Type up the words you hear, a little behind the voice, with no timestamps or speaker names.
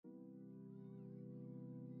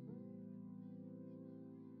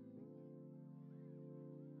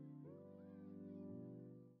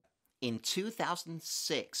In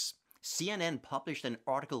 2006, CNN published an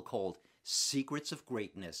article called Secrets of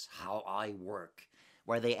Greatness, How I Work,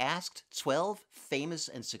 where they asked 12 famous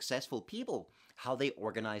and successful people how they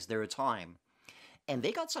organize their time. And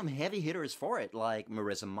they got some heavy hitters for it, like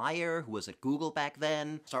Marissa Mayer, who was at Google back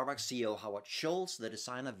then, Starbucks CEO Howard Schultz, the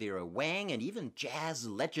designer Vera Wang, and even jazz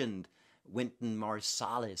legend Wynton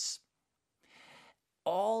Marsalis.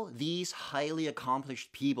 All these highly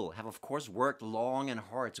accomplished people have of course worked long and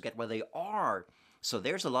hard to get where they are. So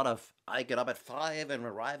there's a lot of, I get up at 5 and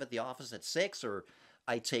arrive at the office at 6, or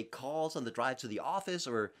I take calls on the drive to the office,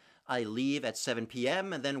 or I leave at 7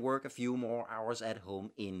 p.m. and then work a few more hours at home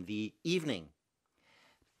in the evening.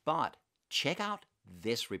 But check out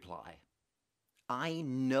this reply. I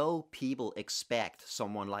know people expect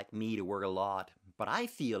someone like me to work a lot, but I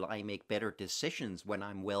feel I make better decisions when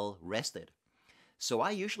I'm well rested. So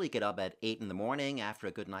I usually get up at 8 in the morning after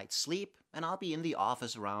a good night's sleep, and I'll be in the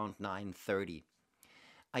office around 9:30.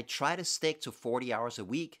 I try to stick to 40 hours a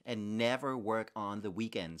week and never work on the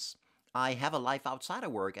weekends. I have a life outside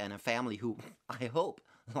of work and a family who, I hope,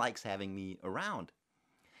 likes having me around.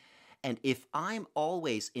 And if I'm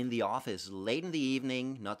always in the office late in the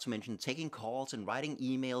evening, not to mention taking calls and writing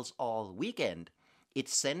emails all weekend, it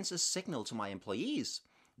sends a signal to my employees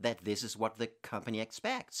that this is what the company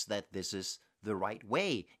expects, that this is the right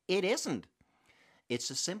way. It isn't. It's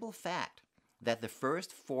a simple fact that the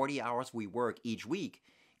first 40 hours we work each week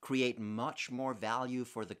create much more value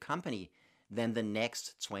for the company than the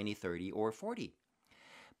next 20, 30, or 40.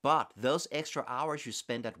 But those extra hours you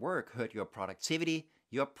spend at work hurt your productivity,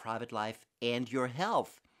 your private life, and your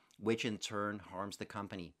health, which in turn harms the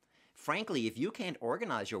company. Frankly, if you can't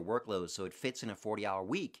organize your workload so it fits in a 40-hour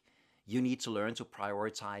week, you need to learn to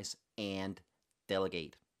prioritize and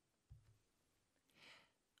delegate.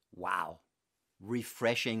 Wow,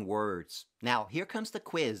 refreshing words. Now, here comes the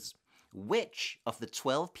quiz. Which of the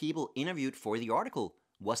 12 people interviewed for the article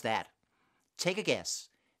was that? Take a guess.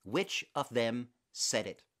 Which of them said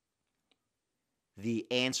it? The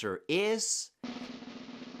answer is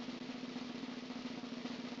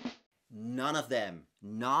none of them.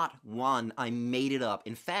 Not one. I made it up.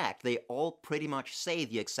 In fact, they all pretty much say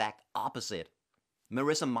the exact opposite.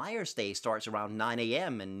 Marissa Mayer's day starts around 9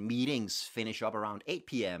 a.m. and meetings finish up around 8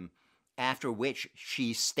 p.m., after which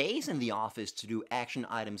she stays in the office to do action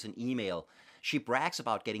items and email. She brags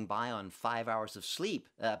about getting by on 5 hours of sleep,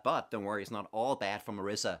 but don't worry, it's not all bad for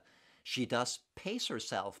Marissa. She does pace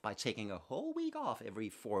herself by taking a whole week off every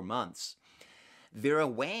 4 months. Vera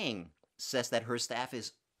Wang says that her staff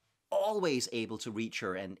is always able to reach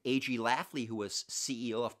her, and A.G. Lafley, who was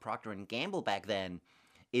CEO of Procter & Gamble back then,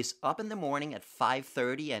 is up in the morning at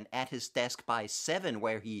 5:30 and at his desk by 7,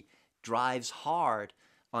 where he drives hard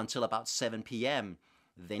until about 7 p.m.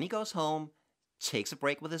 Then he goes home, takes a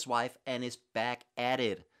break with his wife, and is back at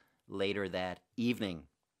it later that evening.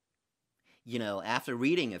 You know, after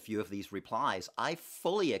reading a few of these replies, I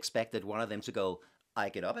fully expected one of them to go, I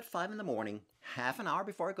get up at 5 in the morning, half an hour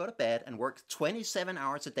before I go to bed, and work 27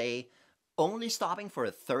 hours a day, only stopping for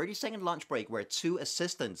a 30-second lunch break where 2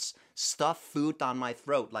 assistants stuff food down my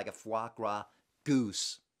throat like a foie gras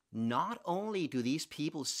goose. Not only do these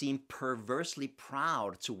people seem perversely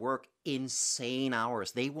proud to work insane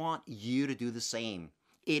hours, they want you to do the same.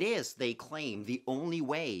 It is, they claim, the only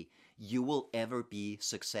way you will ever be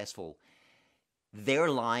successful. They're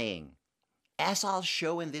lying. As I'll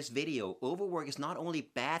show in this video, overwork is not only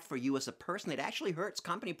bad for you as a person, it actually hurts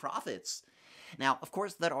company profits. Now, of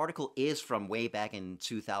course, that article is from way back in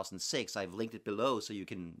 2006. I've linked it below so you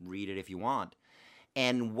can read it if you want.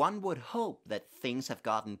 And one would hope that things have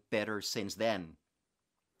gotten better since then.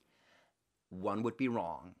 One would be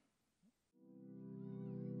wrong.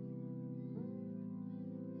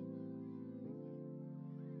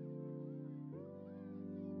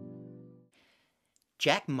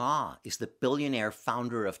 Jack Ma is the billionaire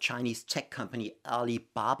founder of Chinese tech company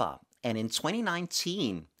Alibaba, and in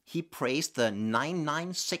 2019, he praised the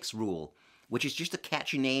 996 rule, which is just a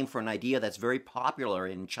catchy name for an idea that's very popular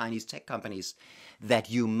in Chinese tech companies, that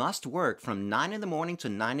you must work from 9 in the morning to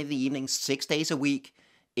 9 in the evening, 6 days a week,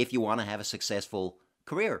 if you want to have a successful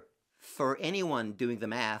career. For anyone doing the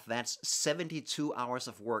math, that's 72 hours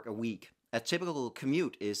of work a week. A typical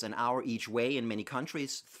commute is an hour each way in many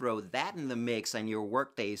countries. Throw that in the mix and your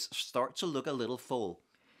work days start to look a little full.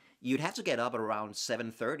 You'd have to get up at around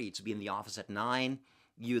 7:30 to be in the office at 9.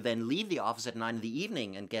 You then leave the office at 9 in the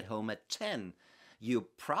evening and get home at 10. You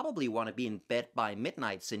probably want to be in bed by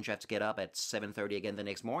midnight since you have to get up at 7:30 again the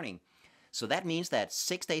next morning. So that means that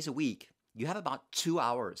 6 days a week, you have about 2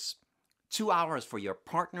 hours. 2 hours for your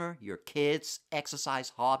partner, your kids, exercise,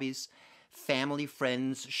 hobbies, family,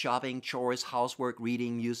 friends, shopping, chores, housework,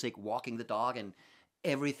 reading, music, walking the dog, and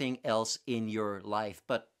everything else in your life.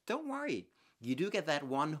 But don't worry, you do get that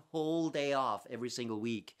one whole day off every single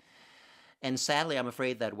week. And sadly, I'm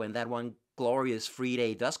afraid that when that one glorious free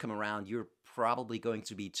day does come around, you're probably going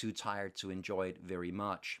to be too tired to enjoy it very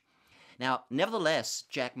much. Now, nevertheless,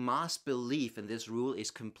 Jack Ma's belief in this rule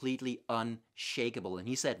is completely unshakable. And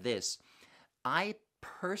he said this: I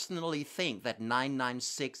personally think that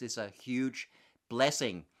 996 is a huge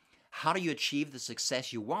blessing. How do you achieve the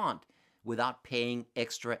success you want without paying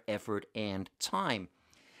extra effort and time?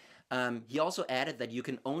 He also added that you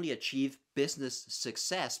can only achieve business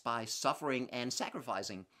success by suffering and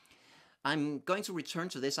sacrificing. I'm going to return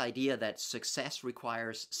to this idea that success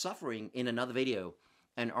requires suffering in another video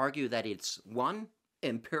and argue that it's 1,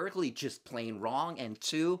 empirically just plain wrong, and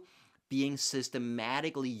 2, being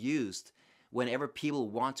systematically used whenever people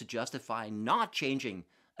want to justify not changing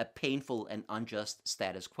a painful and unjust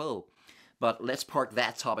status quo. But let's park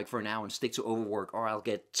that topic for now and stick to overwork, or I'll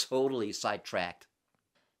get totally sidetracked.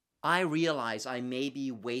 I realize I may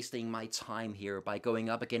be wasting my time here by going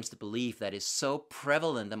up against the belief that is so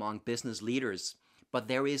prevalent among business leaders, but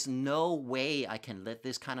there is no way I can let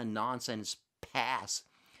this kind of nonsense pass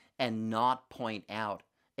and not point out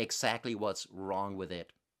exactly what's wrong with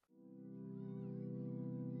it.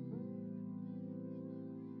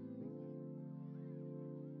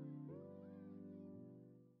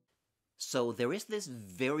 So there is this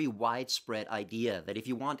very widespread idea that if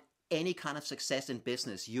you want any kind of success in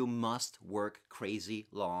business, you must work crazy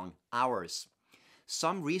long hours.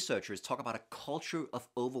 Some researchers talk about a culture of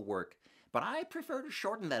overwork, but I prefer to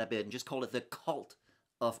shorten that a bit and just call it the cult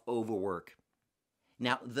of overwork.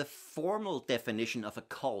 Now, the formal definition of a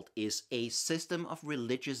cult is a system of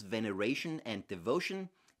religious veneration and devotion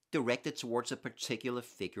directed towards a particular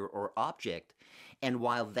figure or object. And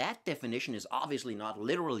while that definition is obviously not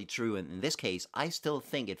literally true in this case, I still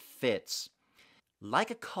think it fits.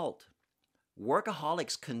 Like a cult,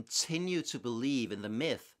 workaholics continue to believe in the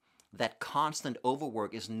myth that constant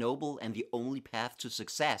overwork is noble and the only path to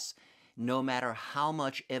success, no matter how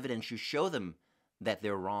much evidence you show them that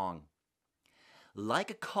they're wrong.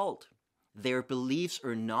 Like a cult, their beliefs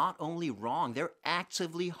are not only wrong, they're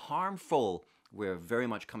actively harmful. We're very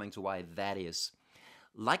much coming to why that is.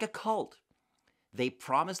 Like a cult, they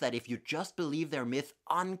promise that if you just believe their myth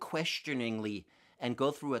unquestioningly and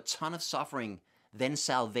go through a ton of suffering, then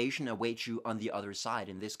salvation awaits you on the other side,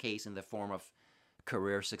 in this case in the form of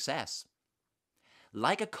career success.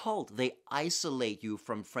 Like a cult, they isolate you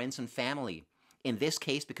from friends and family, in this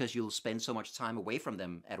case because you'll spend so much time away from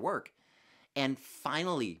them at work. And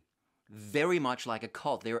finally, very much like a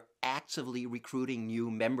cult, they're actively recruiting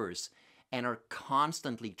new members and are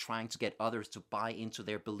constantly trying to get others to buy into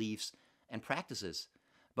their beliefs and practices.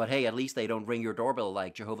 But hey, at least they don't ring your doorbell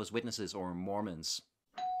like Jehovah's Witnesses or Mormons.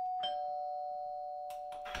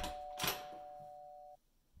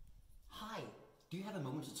 Hi, do you have a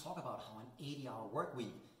moment to talk about how an 80-hour work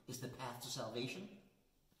week is the path to salvation?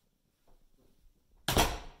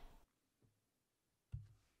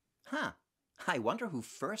 Huh. I wonder who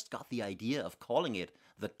first got the idea of calling it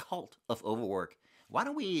the Cult of Overwork. Why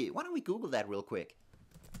don't we Google that real quick?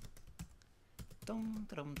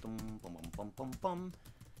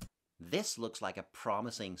 This looks like a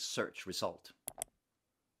promising search result.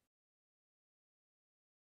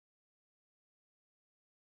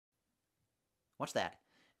 What's that?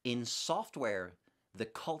 In software, the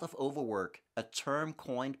Cult of Overwork, a term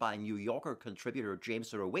coined by New Yorker contributor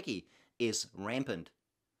James Surowiecki, is rampant.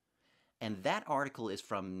 And that article is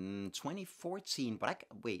from 2014, but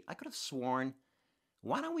I could have sworn.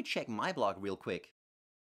 Why don't we check my blog real quick?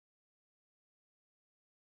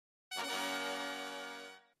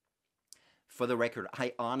 For the record,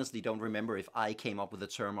 I honestly don't remember if I came up with the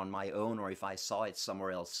term on my own or if I saw it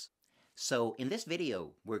somewhere else. So in this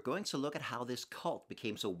video, we're going to look at how this cult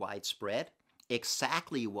became so widespread,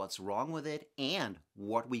 exactly what's wrong with it, and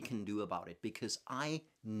what we can do about it, because I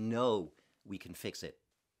know we can fix it.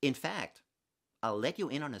 In fact, I'll let you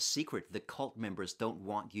in on a secret the cult members don't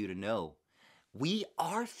want you to know. We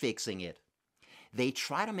are fixing it. They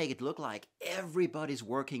try to make it look like everybody's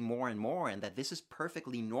working more and more and that this is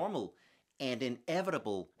perfectly normal and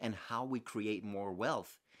inevitable and how we create more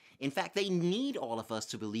wealth. In fact, they need all of us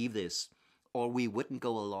to believe this, or we wouldn't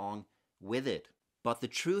go along with it. But the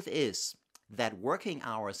truth is that working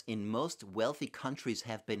hours in most wealthy countries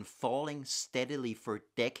have been falling steadily for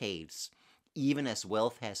decades, even as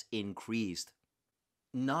wealth has increased.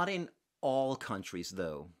 Not in all countries,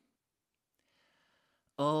 though.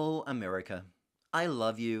 Oh, America, I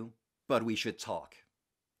love you, but we should talk.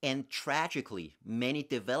 And tragically, many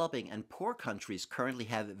developing and poor countries currently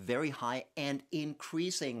have very high and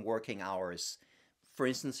increasing working hours. For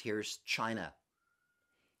instance, here's China.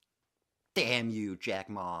 Damn you, Jack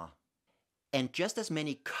Ma. And just as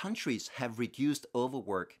many countries have reduced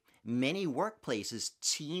overwork, many workplaces,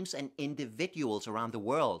 teams, and individuals around the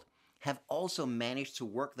world have also managed to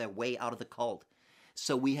work their way out of the cult.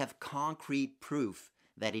 So we have concrete proof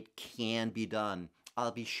that it can be done.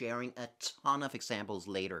 I'll be sharing a ton of examples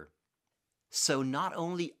later. So not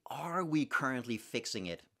only are we currently fixing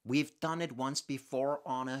it, we've done it once before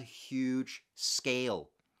on a huge scale.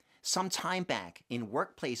 Some time back, in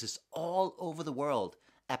workplaces all over the world,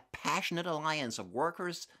 a passionate alliance of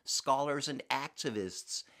workers, scholars, and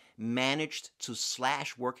activists managed to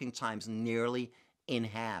slash working times nearly in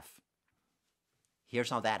half. Here's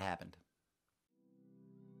how that happened.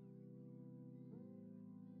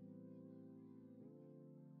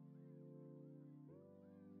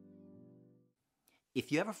 If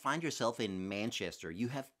you ever find yourself in Manchester, you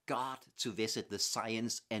have got to visit the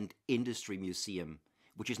Science and Industry Museum,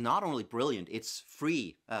 which is not only brilliant, it's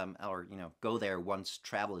free, or go there once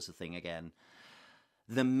travel is a thing again.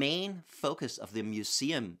 The main focus of the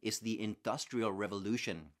museum is the Industrial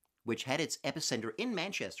Revolution, which had its epicenter in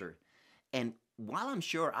Manchester. And while I'm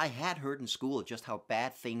sure I had heard in school just how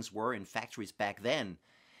bad things were in factories back then,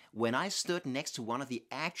 when I stood next to one of the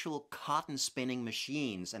actual cotton spinning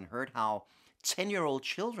machines and heard how 10-year-old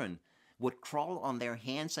children would crawl on their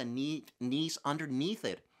hands and knees underneath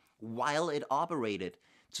it while it operated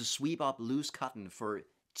to sweep up loose cotton for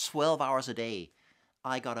 12 hours a day,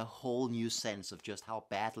 I got a whole new sense of just how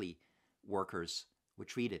badly workers were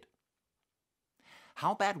treated.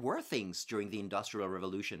 How bad were things during the Industrial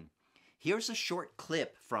Revolution? Here's a short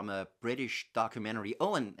clip from a British documentary.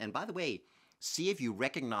 Oh, and by the way, see if you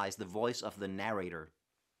recognize the voice of the narrator.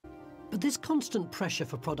 But this constant pressure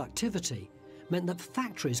for productivity meant that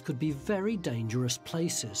factories could be very dangerous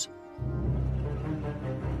places.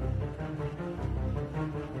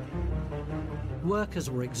 Workers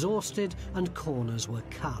were exhausted and corners were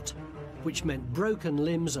cut, which meant broken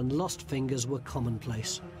limbs and lost fingers were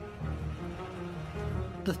commonplace.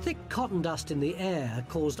 The thick cotton dust in the air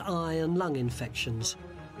caused eye and lung infections,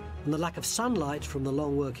 and the lack of sunlight from the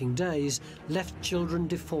long working days left children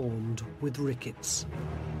deformed with rickets.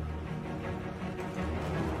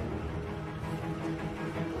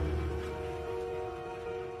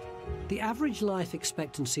 The average life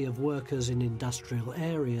expectancy of workers in industrial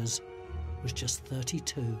areas was just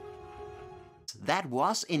 32. That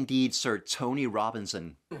was indeed Sir Tony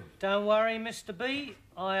Robinson. Don't worry, Mr. B.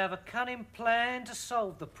 I have a cunning plan to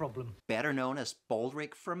solve the problem. Better known as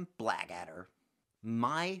Baldric from Blackadder.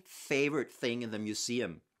 My favorite thing in the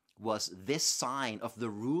museum was this sign of the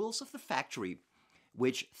rules of the factory,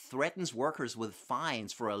 which threatens workers with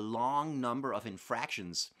fines for a long number of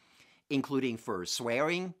infractions, including for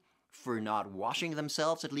swearing, for not washing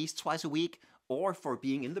themselves at least twice a week, or for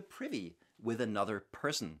being in the privy with another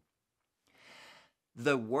person.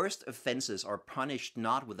 The worst offenses are punished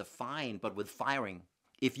not with a fine, but with firing.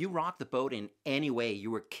 If you rocked the boat in any way,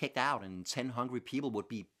 you were kicked out and 10 hungry people would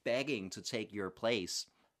be begging to take your place.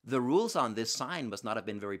 The rules on this sign must not have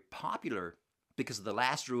been very popular, because the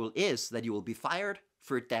last rule is that you will be fired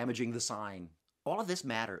for damaging the sign. All of this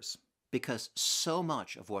matters because so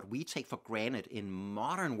much of what we take for granted in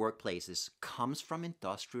modern workplaces comes from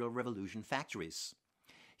Industrial Revolution factories.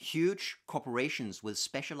 Huge corporations with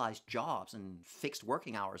specialized jobs and fixed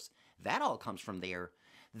working hours, that all comes from there.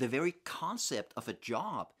 The very concept of a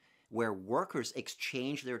job where workers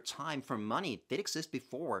exchange their time for money did exist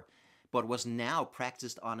before, but was now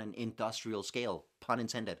practiced on an industrial scale, pun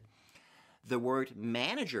intended. The word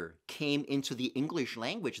manager came into the English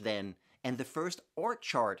language then, and the first org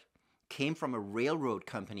chart came from a railroad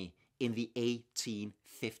company in the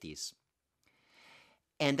 1850s.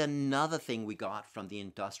 And another thing we got from the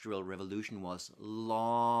Industrial Revolution was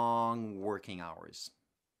long working hours.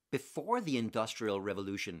 Before the Industrial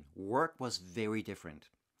Revolution, work was very different.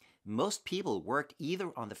 Most people worked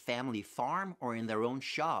either on the family farm or in their own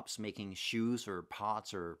shops making shoes or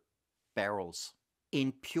pots or barrels.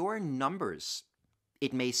 In pure numbers,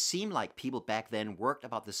 it may seem like people back then worked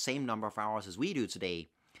about the same number of hours as we do today,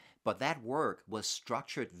 but that work was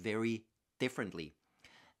structured very differently.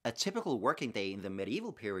 A typical working day in the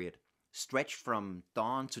medieval period stretched from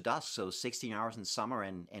dawn to dusk, so 16 hours in summer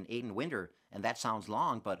and 8 in winter, and that sounds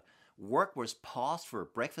long, but work was paused for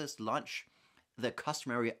breakfast, lunch, the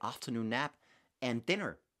customary afternoon nap, and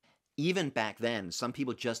dinner. Even back then, some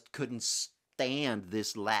people just couldn't stand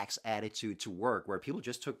this lax attitude to work, where people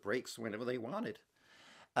just took breaks whenever they wanted.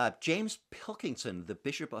 James Pilkington, the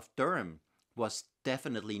Bishop of Durham, was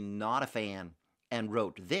definitely not a fan and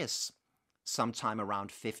wrote this sometime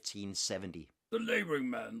around 1570. The labouring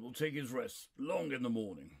man will take his rest long in the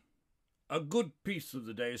morning. A good piece of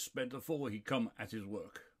the day is spent afore he come at his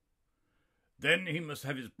work. Then he must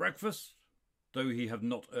have his breakfast, though he have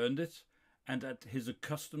not earned it, and at his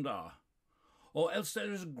accustomed hour, or else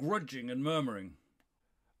there is grudging and murmuring.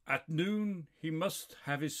 At noon he must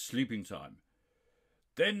have his sleeping time.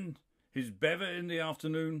 Then his bever in the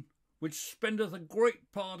afternoon, which spendeth a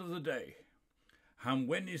great part of the day. And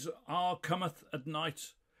when his hour cometh at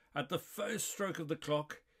night, at the first stroke of the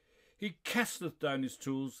clock, he casteth down his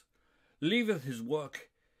tools, leaveth his work,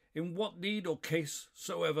 in what need or case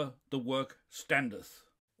soever the work standeth.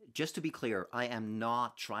 Just to be clear, I am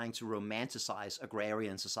not trying to romanticize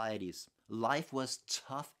agrarian societies. Life was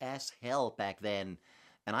tough as hell back then,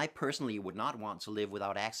 and I personally would not want to live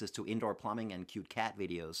without access to indoor plumbing and cute cat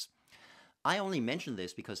videos. I only mention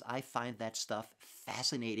this because I find that stuff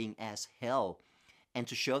fascinating as hell, and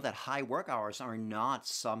to show that high work hours are not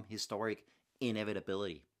some historic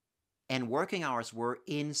inevitability. And working hours were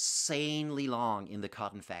insanely long in the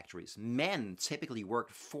cotton factories. Men typically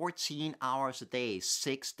worked 14 hours a day,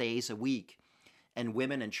 6 days a week, and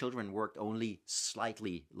women and children worked only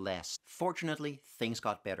slightly less. Fortunately, things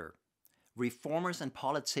got better. Reformers and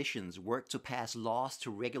politicians worked to pass laws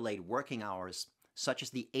to regulate working hours, such as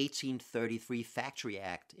the 1833 Factory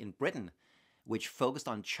Act in Britain, which focused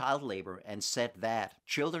on child labor and said that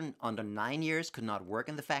children under 9 years could not work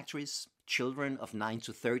in the factories, children of 9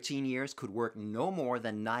 to 13 years could work no more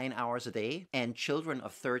than 9 hours a day, and children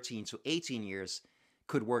of 13 to 18 years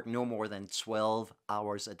could work no more than 12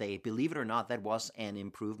 hours a day. Believe it or not, that was an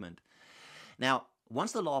improvement. Now,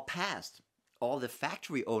 once the law passed, all the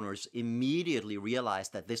factory owners immediately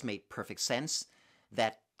realized that this made perfect sense,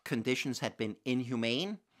 that conditions had been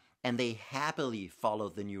inhumane, and they happily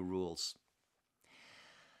followed the new rules.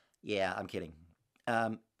 Yeah, I'm kidding.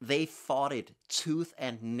 They fought it tooth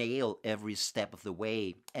and nail every step of the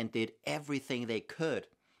way and did everything they could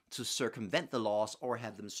to circumvent the laws or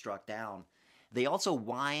have them struck down. They also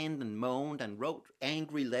whined and moaned and wrote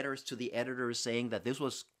angry letters to the editors saying that this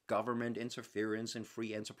was government interference in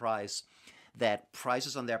free enterprise, that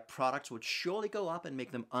prices on their products would surely go up and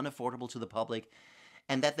make them unaffordable to the public,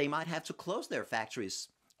 and that they might have to close their factories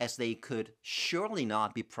as they could surely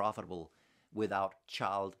not be profitable without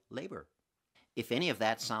child labor. If any of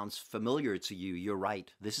that sounds familiar to you, you're right.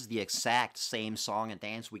 This is the exact same song and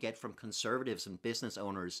dance we get from conservatives and business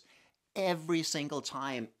owners every single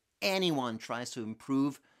time anyone tries to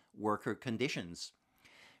improve worker conditions.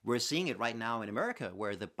 We're seeing it right now in America,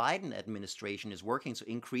 where the Biden administration is working to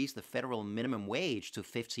increase the federal minimum wage to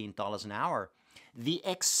 $15 an hour. The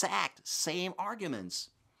exact same arguments.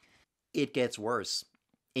 It gets worse.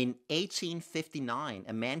 In 1859,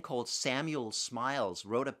 a man called Samuel Smiles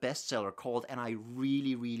wrote a bestseller called, and I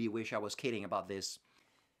really, really wish I was kidding about this,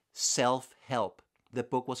 Self-Help. The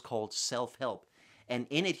book was called Self-Help. And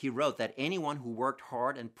in it he wrote that anyone who worked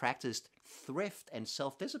hard and practiced thrift and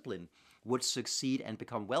self-discipline would succeed and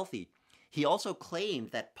become wealthy. He also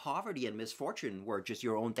claimed that poverty and misfortune were just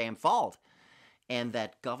your own damn fault, and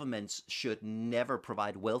that governments should never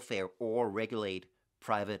provide welfare or regulate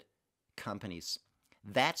private companies.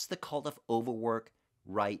 That's the cult of overwork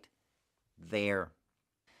right there.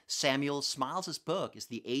 Samuel Smiles' book is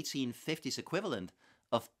the 1850s equivalent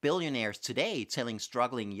of billionaires today telling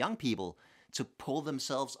struggling young people to pull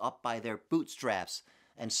themselves up by their bootstraps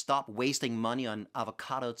and stop wasting money on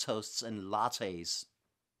avocado toasts and lattes.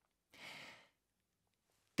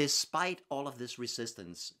 Despite all of this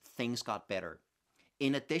resistance, things got better.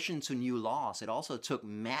 In addition to new laws, it also took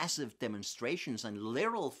massive demonstrations and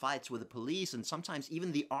literal fights with the police and sometimes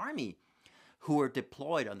even the army, who were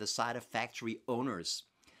deployed on the side of factory owners.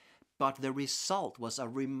 But the result was a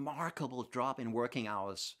remarkable drop in working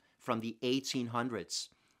hours from the 1800s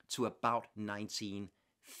to about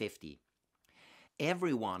 1950.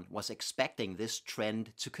 Everyone was expecting this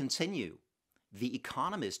trend to continue. The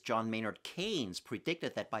economist John Maynard Keynes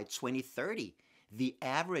predicted that by 2030, the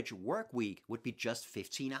average work week would be just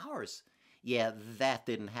 15 hours. Yeah, that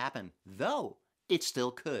didn't happen, though it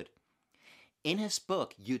still could. In his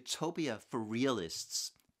book, Utopia for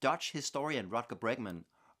Realists, Dutch historian Rutger Bregman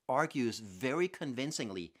argues very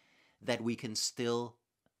convincingly that we can still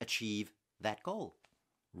achieve that goal.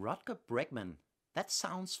 Rutger Bregman, that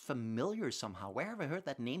sounds familiar somehow. Where have I heard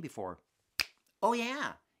that name before? Oh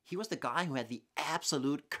yeah, he was the guy who had the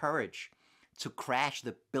absolute courage to crash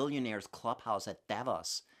the billionaires' clubhouse at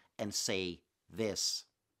Davos and say this.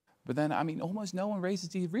 But then, I mean, almost no one raises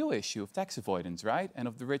the real issue of tax avoidance, right? And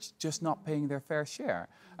of the rich just not paying their fair share.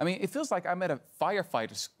 I mean, it feels like I'm at a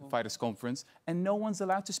firefighters conference and no one's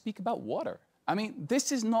allowed to speak about water. I mean,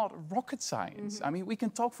 this is not rocket science. I mean, we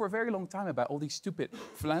can talk for a very long time about all these stupid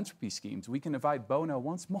philanthropy schemes. We can invite Bono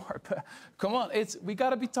once more, but come on, we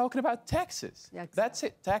gotta be talking about taxes. Yeah, exactly. That's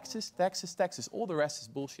it, taxes, taxes, taxes. All the rest is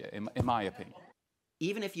bullshit, in my opinion.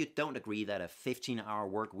 Even if you don't agree that a 15-hour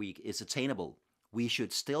work week is attainable, we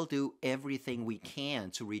should still do everything we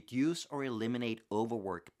can to reduce or eliminate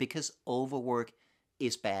overwork, because overwork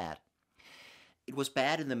is bad. It was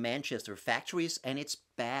bad in the Manchester factories, and it's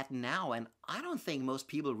bad now, and I don't think most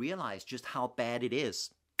people realize just how bad it is.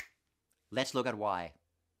 Let's look at why.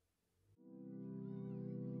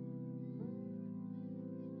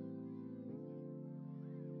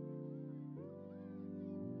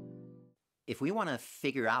 If we want to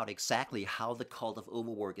figure out exactly how the cult of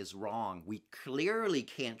overwork is wrong, we clearly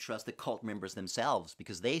can't trust the cult members themselves,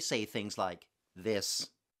 because they say things like this.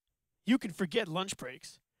 You can forget lunch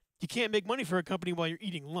breaks. You can't make money for a company while you're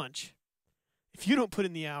eating lunch. If you don't put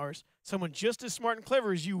in the hours, someone just as smart and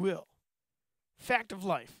clever as you will. Fact of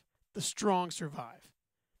life, the strong survive.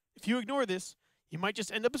 If you ignore this, you might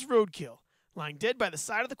just end up as roadkill, lying dead by the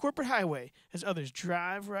side of the corporate highway as others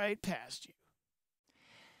drive right past you.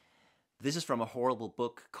 This is from a horrible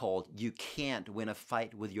book called You Can't Win a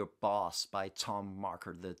Fight with Your Boss by Tom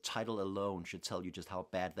Marker. The title alone should tell you just how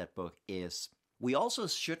bad that book is. We also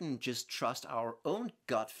shouldn't just trust our own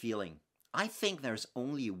gut feeling. I think there's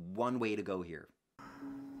only one way to go here.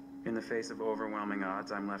 In the face of overwhelming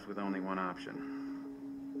odds, I'm left with only one option.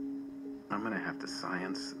 I'm gonna have to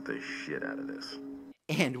science the shit out of this.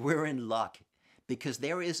 And we're in luck, because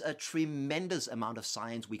there is a tremendous amount of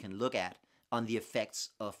science we can look at on the effects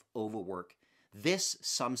of overwork. This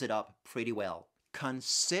sums it up pretty well.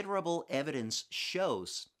 Considerable evidence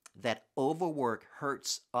shows that overwork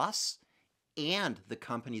hurts us and the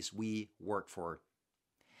companies we work for.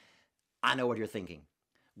 I know what you're thinking.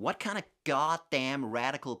 What kind of goddamn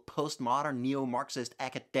radical postmodern neo-Marxist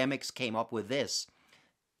academics came up with this?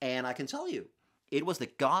 And I can tell you, it was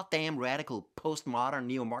the goddamn radical postmodern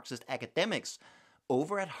neo-Marxist academics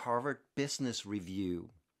over at Harvard Business Review.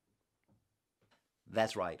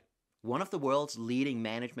 That's right. One of the world's leading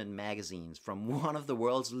management magazines from one of the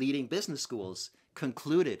world's leading business schools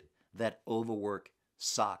concluded that overwork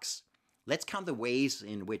sucks. Let's count the ways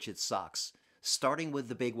in which it sucks, starting with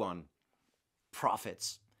the big one,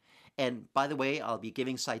 profits. And by the way, I'll be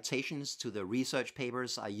giving citations to the research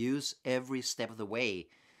papers I use every step of the way,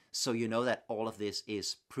 so you know that all of this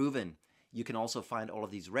is proven. You can also find all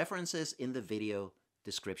of these references in the video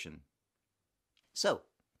description. So,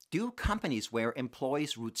 do companies where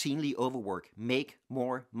employees routinely overwork make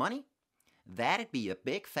more money? That'd be a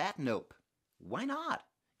big fat nope. Why not?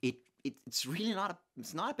 It's really not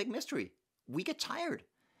a big mystery. We get tired.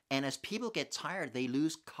 And as people get tired, they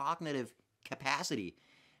lose cognitive capacity,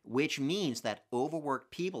 which means that overworked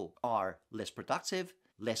people are less productive,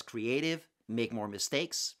 less creative, make more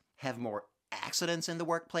mistakes, have more accidents in the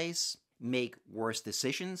workplace, make worse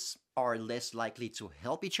decisions, are less likely to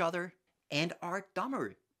help each other, and are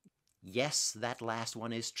dumber. Yes, that last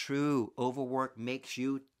one is true. Overwork makes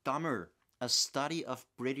you dumber. A study of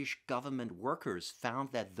British government workers found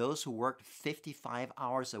that those who worked 55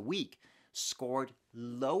 hours a week scored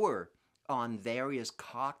lower on various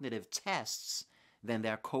cognitive tests than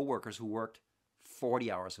their co-workers who worked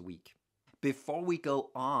 40 hours a week. Before we go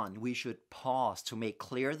on, we should pause to make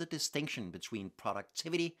clear the distinction between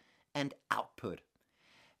productivity and output.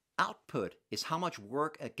 Output is how much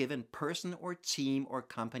work a given person or team or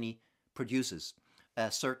company produces. A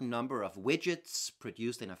certain number of widgets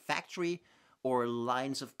produced in a factory or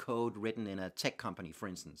lines of code written in a tech company, for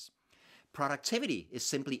instance. Productivity is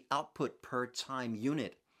simply output per time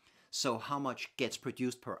unit. So how much gets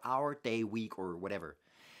produced per hour, day, week, or whatever.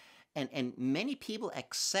 And many people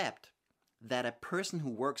accept that a person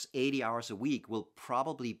who works 80 hours a week will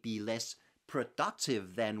probably be less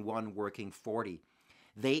productive than one working 40.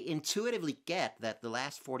 They intuitively get that the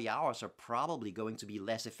last 40 hours are probably going to be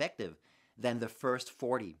less effective than the first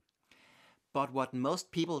 40. But what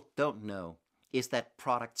most people don't know is that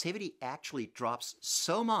productivity actually drops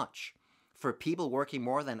so much for people working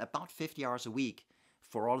more than about 50 hours a week,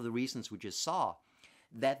 for all of the reasons we just saw,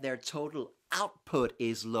 that their total output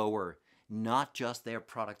is lower, not just their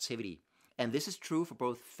productivity. And this is true for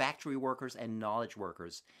both factory workers and knowledge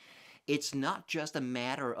workers. It's not just a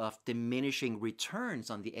matter of diminishing returns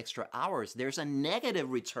on the extra hours. There's a negative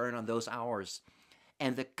return on those hours.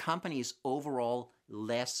 And the company is overall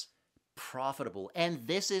less profitable. And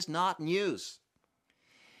this is not news.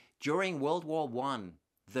 During World War I,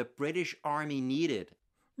 the British Army needed.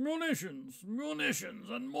 Munitions, munitions,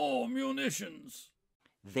 and more munitions.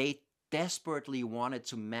 They desperately wanted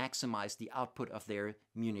to maximize the output of their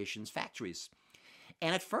munitions factories.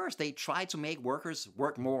 And at first, they tried to make workers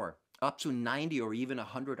work more, up to 90 or even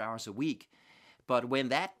 100 hours a week. But when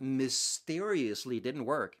that mysteriously didn't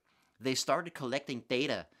work, they started collecting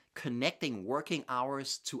data, connecting working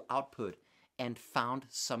hours to output, and found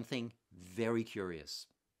something very curious.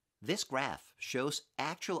 This graph shows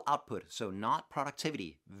actual output, so not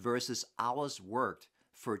productivity, versus hours worked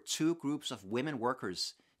for two groups of women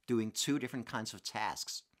workers doing two different kinds of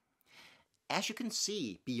tasks. As you can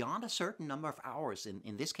see, beyond a certain number of hours,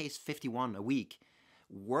 in this case 51 a week,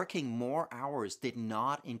 working more hours did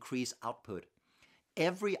not increase output.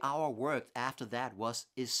 Every hour worked after that was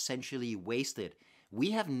essentially wasted.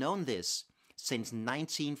 We have known this since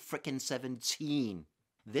 1917.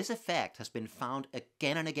 This effect has been found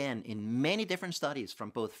again and again in many different studies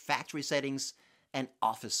from both factory settings and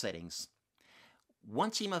office settings.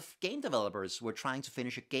 One team of game developers were trying to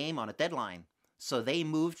finish a game on a deadline, so they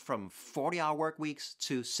moved from 40-hour work weeks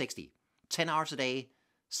to 60, 10 hours a day,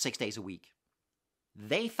 6 days a week.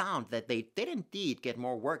 They found that they did indeed get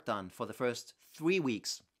more work done for the first 3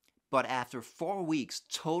 weeks, but after 4 weeks,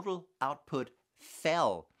 total output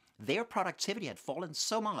fell. Their productivity had fallen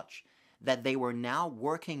so much that they were now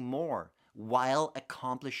working more while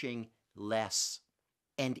accomplishing less.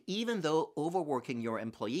 And even though overworking your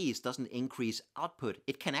employees doesn't increase output,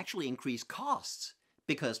 it can actually increase costs,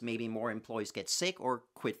 because maybe more employees get sick or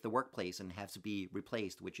quit the workplace and have to be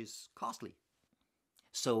replaced, which is costly.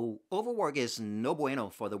 So overwork is no bueno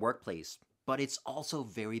for the workplace, but it's also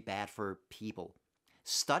very bad for people.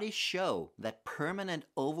 Studies show that permanent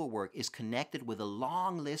overwork is connected with a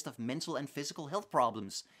long list of mental and physical health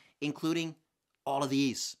problems, including all of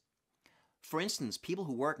these. For instance, people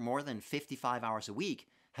who work more than 55 hours a week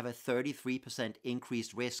have a 33%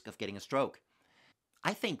 increased risk of getting a stroke.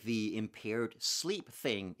 I think the impaired sleep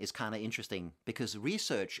thing is kind of interesting, because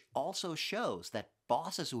research also shows that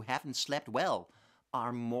bosses who haven't slept well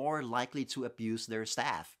are more likely to abuse their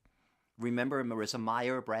staff. Remember Marissa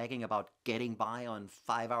Mayer bragging about getting by on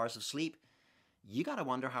 5 hours of sleep? You gotta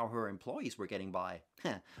wonder how her employees were getting by.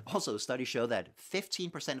 Also, studies show that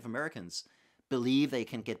 15% of Americans believe they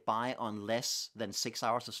can get by on less than 6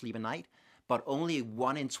 hours of sleep a night, but only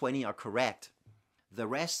 1 in 20 are correct. The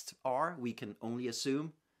rest are, we can only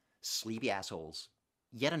assume, sleepy assholes.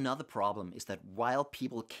 Yet another problem is that while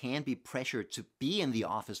people can be pressured to be in the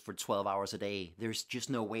office for 12 hours a day, there's just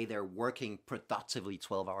no way they're working productively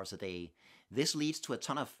 12 hours a day. This leads to a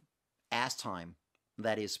ton of ass time,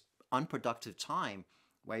 that is, unproductive time,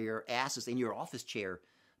 where your ass is in your office chair,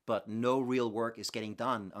 but no real work is getting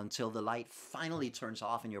done until the light finally turns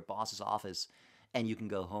off in your boss's office and you can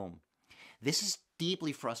go home. This is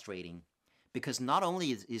deeply frustrating, because not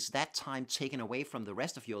only is that time taken away from the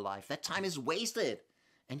rest of your life, that time is wasted.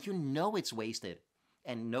 And you know it's wasted,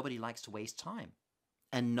 and nobody likes to waste time.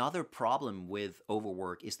 Another problem with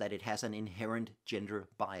overwork is that it has an inherent gender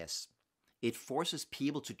bias. It forces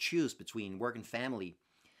people to choose between work and family.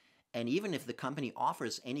 And even if the company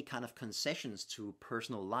offers any kind of concessions to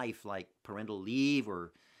personal life, like parental leave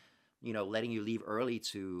or, letting you leave early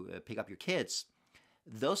to pick up your kids,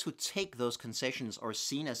 those who take those concessions are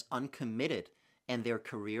seen as uncommitted and their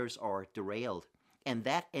careers are derailed. And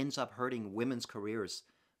that ends up hurting women's careers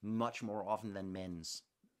much more often than men's.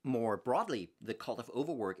 More broadly, the cult of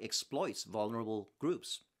overwork exploits vulnerable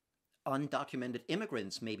groups. Undocumented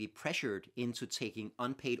immigrants may be pressured into taking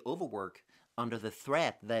unpaid overwork under the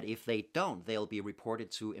threat that if they don't, they'll be reported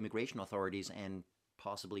to immigration authorities and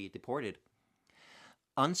possibly deported.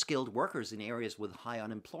 Unskilled workers in areas with high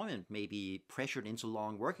unemployment may be pressured into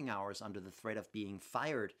long working hours under the threat of being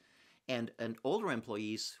fired, and older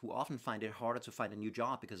employees who often find it harder to find a new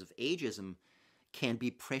job because of ageism can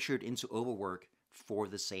be pressured into overwork for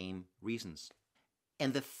the same reasons.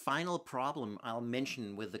 And the final problem I'll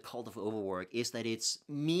mention with the cult of overwork is that it's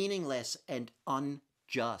meaningless and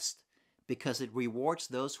unjust, because it rewards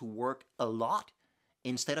those who work a lot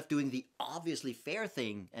instead of doing the obviously fair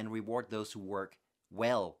thing and reward those who work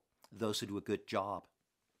well, those who do a good job.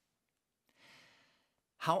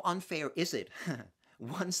 How unfair is it?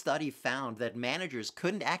 One study found that managers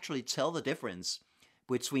couldn't actually tell the difference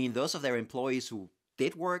between those of their employees who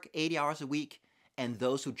did work 80 hours a week and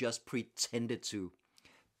those who just pretended to.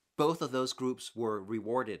 Both of those groups were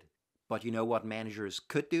rewarded. But you know what managers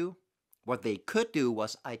could do? What they could do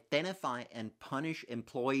was identify and punish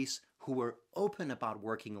employees who were open about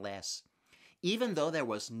working less, even though there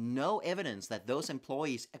was no evidence that those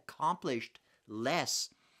employees accomplished less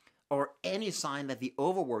or any sign that the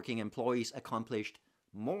overworking employees accomplished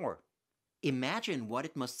more. Imagine what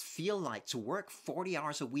it must feel like to work 40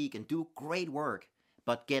 hours a week and do great work,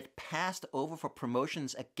 but get passed over for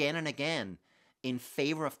promotions again and again in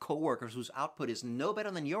favor of coworkers whose output is no better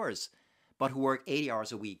than yours, but who work 80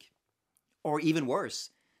 hours a week. Or even worse,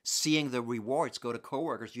 seeing the rewards go to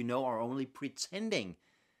coworkers you know are only pretending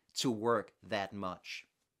to work that much.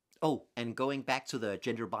 Oh, and going back to the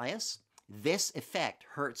gender bias, this effect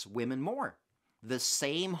hurts women more. The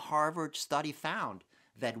same Harvard study found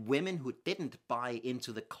that women who didn't buy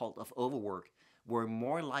into the cult of overwork were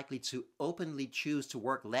more likely to openly choose to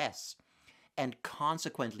work less, and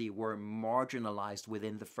consequently were marginalized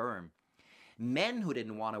within the firm. Men who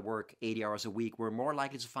didn't want to work 80 hours a week were more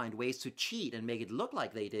likely to find ways to cheat and make it look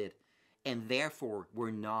like they did, and therefore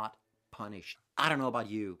were not punished. I don't know about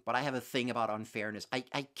you, but I have a thing about unfairness.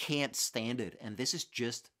 I can't stand it, and this is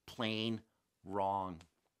just plain wrong.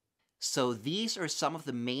 So these are some of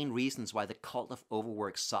the main reasons why the cult of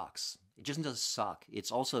overwork sucks. It doesn't just suck.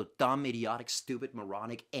 It's also dumb, idiotic, stupid,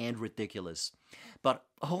 moronic, and ridiculous. But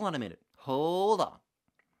hold on a minute. Hold on.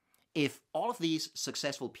 If all of these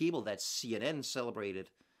successful people that CNN celebrated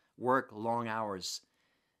work long hours,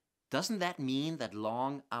 doesn't that mean that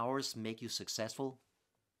long hours make you successful?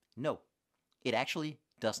 No, it actually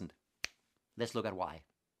doesn't. Let's look at why.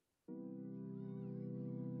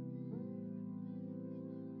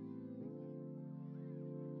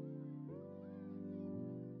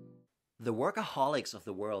 The workaholics of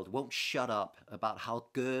the world won't shut up about how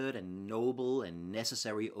good and noble and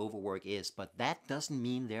necessary overwork is, but that doesn't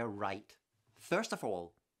mean they're right. First of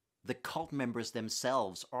all, the cult members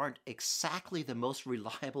themselves aren't exactly the most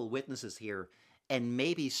reliable witnesses here, and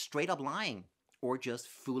may be straight up lying or just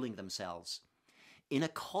fooling themselves. In a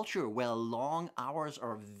culture where long hours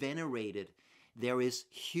are venerated, there is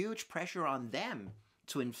huge pressure on them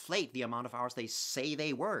to inflate the amount of hours they say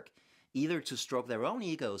they work, either to stroke their own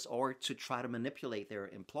egos or to try to manipulate their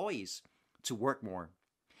employees to work more.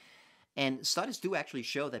 And studies do actually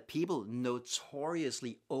show that people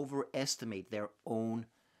notoriously overestimate their own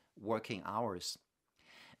working hours.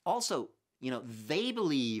 Also, they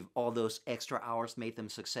believe all those extra hours made them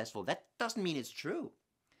successful. That doesn't mean it's true.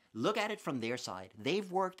 Look at it from their side.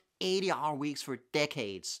 They've worked 80-hour weeks for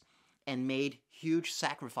decades and made huge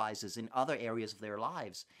sacrifices in other areas of their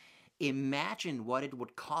lives. Imagine what it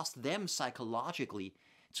would cost them psychologically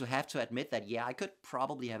to have to admit that, yeah, I could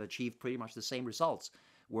probably have achieved pretty much the same results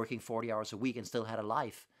working 40 hours a week and still had a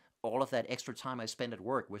life. All of that extra time I spent at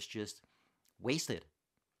work was just wasted.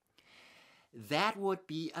 That would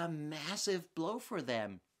be a massive blow for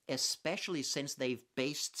them, especially since they've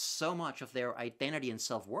based so much of their identity and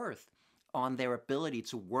self-worth on their ability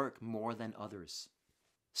to work more than others.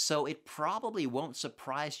 So it probably won't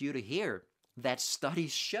surprise you to hear that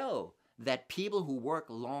studies show that people who work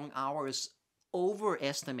long hours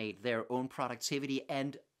overestimate their own productivity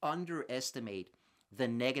and underestimate the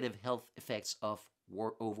negative health effects of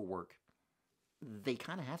overwork. They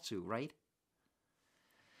kind of have to, right?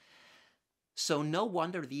 So no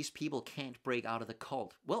wonder these people can't break out of the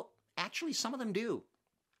cult. Well, actually some of them do.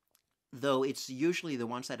 Though it's usually the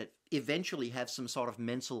ones that eventually have some sort of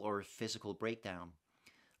mental or physical breakdown.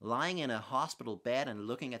 Lying in a hospital bed and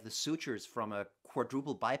looking at the sutures from a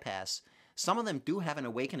quadruple bypass, some of them do have an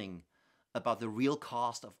awakening about the real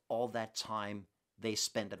cost of all that time they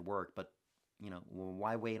spent at work. But,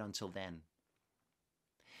 why wait until then?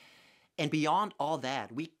 And beyond all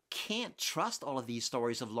that, we can't trust all of these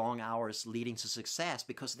stories of long hours leading to success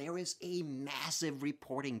because there is a massive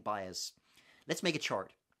reporting bias. Let's make a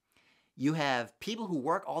chart. You have people who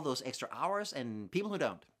work all those extra hours and people who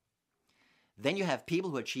don't. Then you have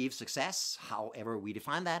people who achieve success, however we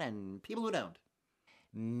define that, and people who don't.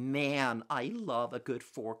 Man, I love a good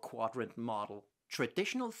 4-quadrant model.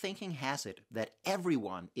 Traditional thinking has it that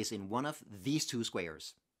everyone is in one of these two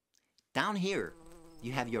squares. Down here,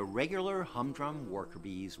 you have your regular humdrum worker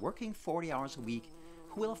bees working 40 hours a week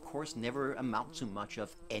who will of course never amount to much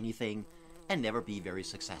of anything and never be very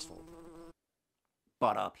successful.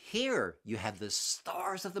 But up here, you have the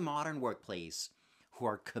stars of the modern workplace who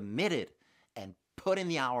are committed and put in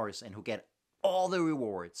the hours and who get all the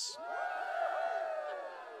rewards.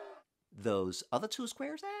 Those other two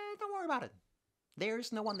squares, don't worry about it.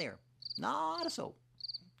 There's no one there. Not a soul.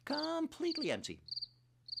 Completely empty.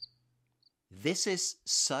 This is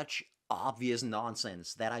such obvious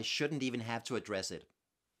nonsense that I shouldn't even have to address it.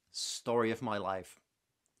 Story of my life.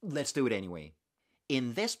 Let's do it anyway.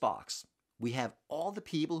 In this box, we have all the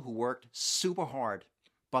people who worked super hard,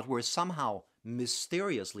 but were somehow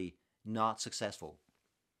mysteriously not successful.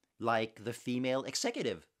 Like the female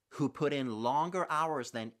executive, who put in longer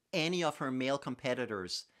hours than any of her male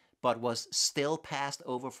competitors, but was still passed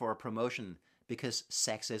over for a promotion because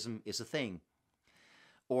sexism is a thing.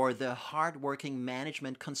 Or the hard-working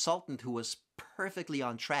management consultant who was perfectly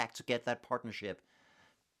on track to get that partnership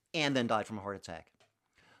and then died from a heart attack.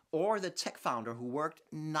 Or the tech founder who worked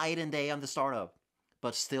night and day on the startup,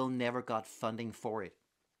 but still never got funding for it.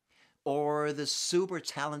 Or the super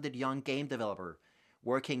talented young game developer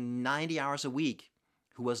working 90 hours a week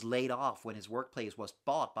who was laid off when his workplace was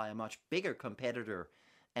bought by a much bigger competitor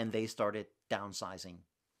and they started downsizing.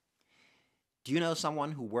 Do you know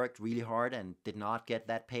someone who worked really hard and did not get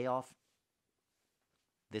that payoff?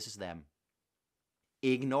 This is them.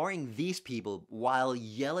 Ignoring these people while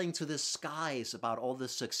yelling to the skies about all the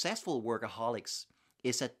successful workaholics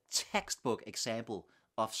is a textbook example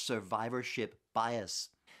of survivorship bias.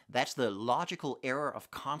 That's the logical error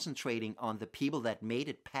of concentrating on the people that made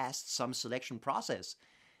it past some selection process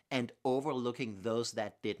and overlooking those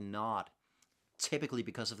that did not, typically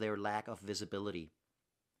because of their lack of visibility.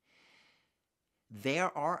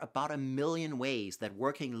 There are about 1 million ways that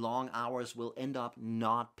working long hours will end up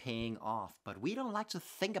not paying off, but we don't like to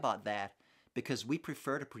think about that because we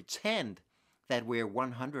prefer to pretend that we're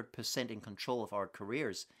 100% in control of our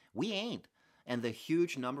careers. We ain't, and the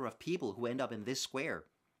huge number of people who end up in this square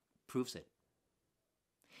proves it.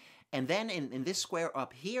 And then in this square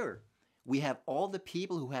up here, we have all the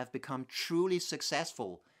people who have become truly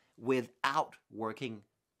successful without working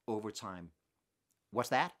overtime. What's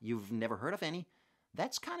that? You've never heard of any?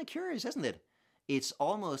 That's kind of curious, isn't it? It's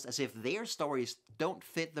almost as if their stories don't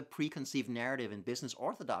fit the preconceived narrative in business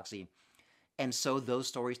orthodoxy, and so those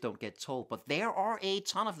stories don't get told. But there are a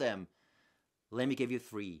ton of them. Let me give you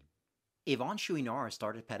 3. Yvon Chouinard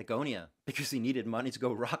started Patagonia because he needed money to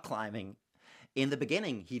go rock climbing. In the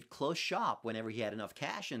beginning, he'd close shop whenever he had enough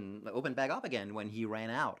cash and open back up again when he ran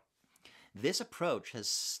out. This approach has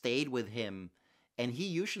stayed with him, and he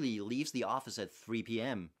usually leaves the office at 3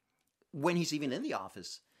 p.m. When he's even in the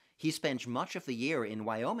office, he spends much of the year in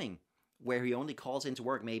Wyoming, where he only calls into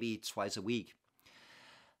work maybe twice a week.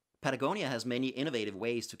 Patagonia has many innovative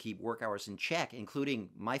ways to keep work hours in check, including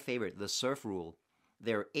my favorite, the surf rule.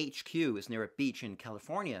 Their HQ is near a beach in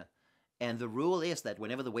California, and the rule is that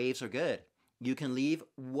whenever the waves are good, you can leave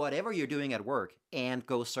whatever you're doing at work and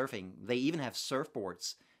go surfing. They even have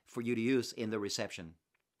surfboards for you to use in the reception.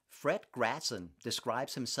 Fred Gratson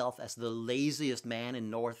describes himself as the laziest man in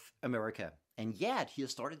North America, and yet he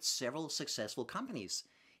has started several successful companies,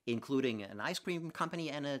 including an ice cream company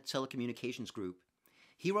and a telecommunications group.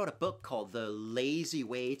 He wrote a book called The Lazy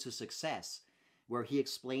Way to Success, where he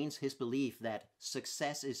explains his belief that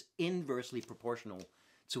success is inversely proportional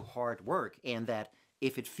to hard work, and that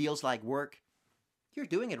if it feels like work, you're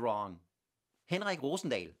doing it wrong. Henrik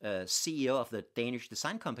Rosendal, CEO of the Danish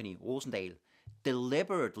design company Rosendal,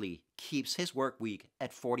 deliberately keeps his work week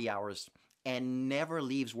at 40 hours and never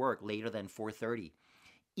leaves work later than 4:30,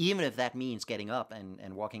 even if that means getting up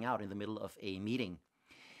and walking out in the middle of a meeting.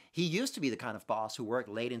 He used to be the kind of boss who worked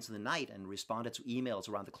late into the night and responded to emails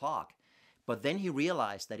around the clock, but then he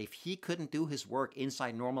realized that if he couldn't do his work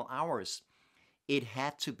inside normal hours, it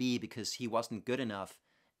had to be because he wasn't good enough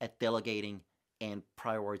at delegating and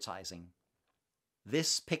prioritizing.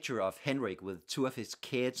 This picture of Henrik with 2 of his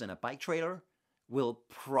kids and a bike trailer will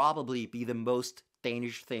probably be the most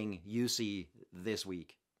Danish thing you see this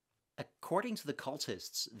week. According to the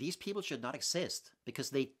cultists, these people should not exist because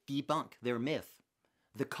they debunk their myth.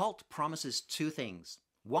 The cult promises 2 things.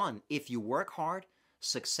 1, if you work hard,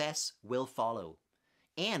 success will follow.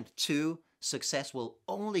 And 2, success will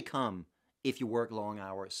only come if you work long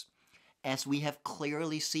hours. As we have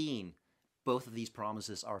clearly seen, both of these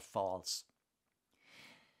promises are false.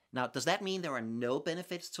 Now, does that mean there are no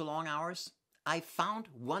benefits to long hours? I found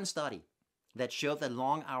one study that showed that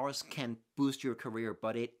long hours can boost your career,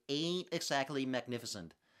 but it ain't exactly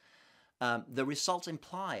magnificent. The results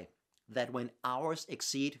imply that when hours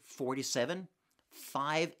exceed 47,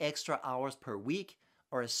 5 extra hours per week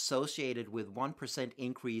are associated with 1%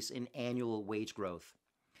 increase in annual wage growth.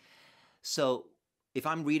 So if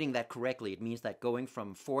I'm reading that correctly, it means that going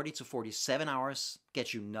from 40 to 47 hours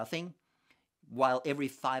gets you nothing, while every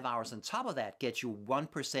 5 hours on top of that gets you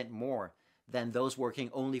 1% more than those working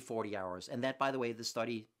only 40 hours. And that, by the way, the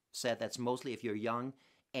study said that's mostly if you're young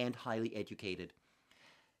and highly educated.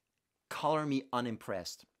 Color me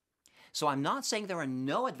unimpressed. So I'm not saying there are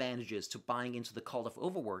no advantages to buying into the cult of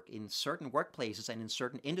overwork. In certain workplaces and in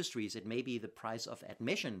certain industries, it may be the price of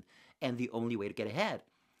admission and the only way to get ahead.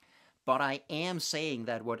 But I am saying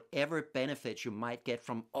that whatever benefits you might get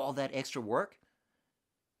from all that extra work,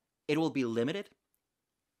 it will be limited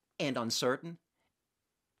and uncertain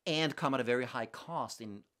and come at a very high cost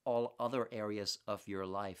in all other areas of your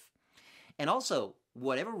life. And also,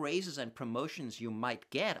 whatever raises and promotions you might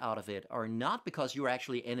get out of it are not because you're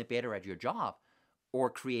actually any better at your job or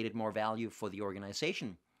created more value for the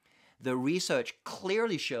organization. The research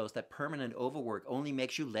clearly shows that permanent overwork only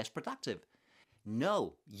makes you less productive.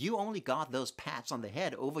 No, you only got those pats on the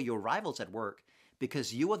head over your rivals at work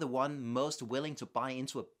because you were the one most willing to buy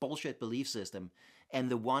into a bullshit belief system and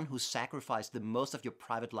the one who sacrificed the most of your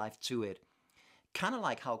private life to it. Kind of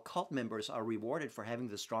like how cult members are rewarded for having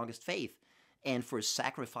the strongest faith and for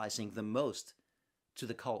sacrificing the most to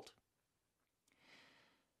the cult.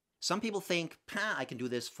 Some people think, I can do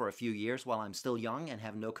this for a few years while I'm still young and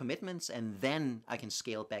have no commitments, and then I can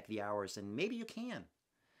scale back the hours, and maybe you can.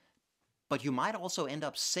 But you might also end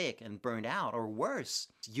up sick and burned out, or worse,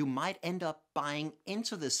 you might end up buying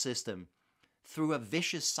into the system through a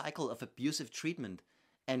vicious cycle of abusive treatment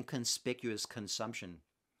and conspicuous consumption.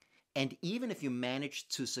 And even if you manage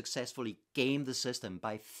to successfully game the system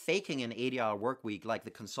by faking an 80-hour work week like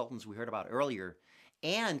the consultants we heard about earlier,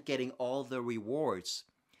 and getting all the rewards,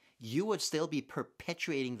 you would still be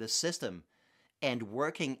perpetuating the system and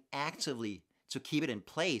working actively to keep it in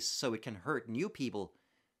place so it can hurt new people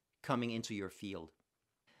coming into your field.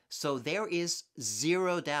 So there is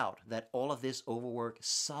zero doubt that all of this overwork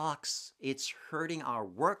sucks. It's hurting our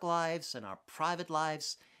work lives and our private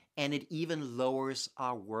lives, and it even lowers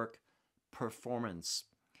our work performance.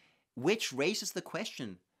 Which raises the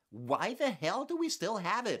question, why the hell do we still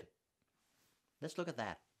have it? Let's look at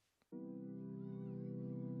that.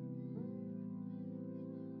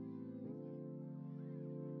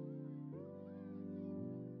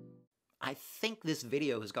 I think this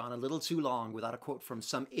video has gone a little too long without a quote from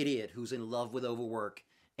some idiot who's in love with overwork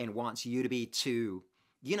and wants you to be too.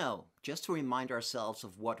 You know, just to remind ourselves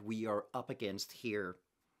of what we are up against here.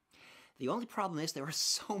 The only problem is there are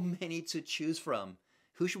so many to choose from.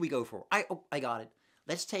 Who should we go for? I got it.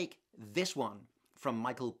 Let's take this one from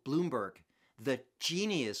Michael Bloomberg, the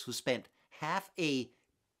genius who spent $500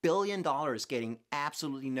 million getting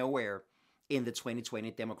absolutely nowhere in the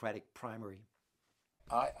 2020 Democratic primary.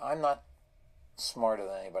 I'm not smarter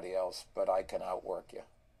than anybody else, but I can outwork you.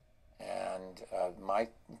 And my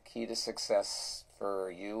key to success for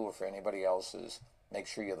you or for anybody else is make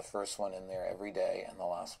sure you're the first one in there every day and the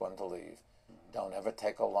last one to leave. Don't ever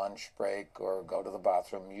take a lunch break or go to the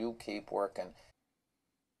bathroom. You keep working.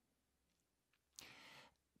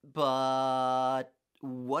 But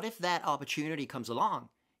what if that opportunity comes along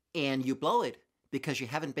and you blow it because you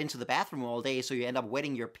haven't been to the bathroom all day, so you end up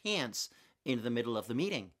wetting your pants in the middle of the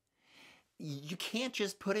meeting? You can't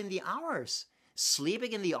just put in the hours.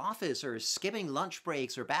 Sleeping in the office or skipping lunch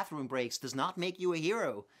breaks or bathroom breaks does not make you a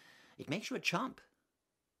hero. It makes you a chump.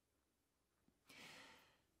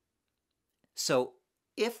 So,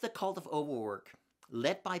 if the cult of overwork,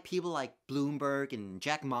 led by people like Bloomberg and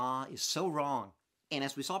Jack Ma, is so wrong, and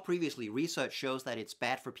as we saw previously, research shows that it's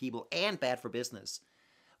bad for people and bad for business,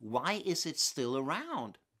 why is it still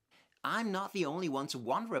around? I'm not the only one to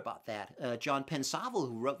wonder about that. John Pensaval,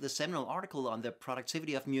 who wrote the seminal article on the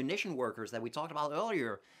productivity of munition workers that we talked about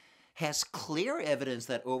earlier, has clear evidence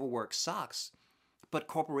that overwork sucks, but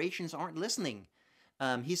corporations aren't listening.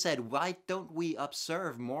 He said, why don't we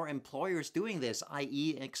observe more employers doing this,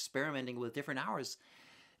 i.e. experimenting with different hours?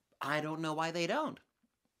 I don't know why they don't.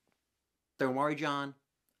 Don't worry, John,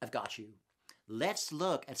 I've got you. Let's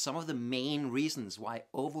look at some of the main reasons why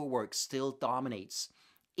overwork still dominates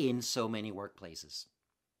in so many workplaces.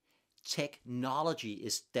 Technology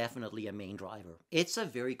is definitely a main driver. It's a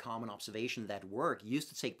very common observation that work used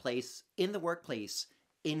to take place in the workplace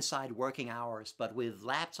inside working hours, but with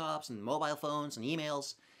laptops and mobile phones and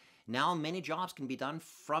emails, now many jobs can be done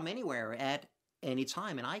from anywhere at any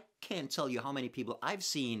time. And I can't tell you how many people I've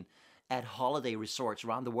seen at holiday resorts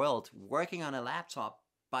around the world working on a laptop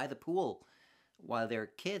by the pool while their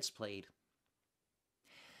kids played.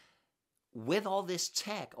 With all this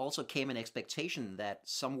tech also came an expectation that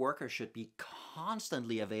some workers should be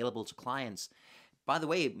constantly available to clients. By the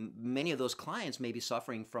way, many of those clients may be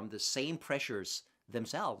suffering from the same pressures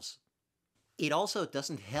themselves. It also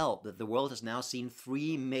doesn't help that the world has now seen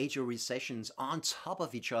 3 major recessions on top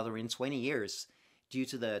of each other in 20 years due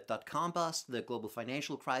to the dot-com bust, the global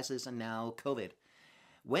financial crisis, and now COVID.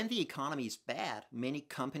 When the economy is bad, many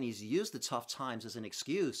companies use the tough times as an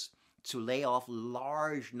excuse to lay off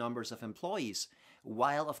large numbers of employees,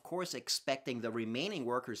 while of course expecting the remaining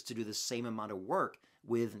workers to do the same amount of work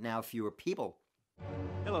with now fewer people.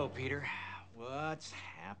 Hello, Peter. What's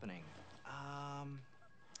happening?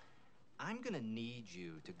 I'm gonna need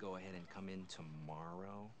you to go ahead and come in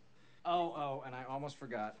tomorrow. Oh, and I almost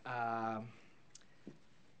forgot.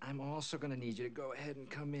 I'm also gonna need you to go ahead and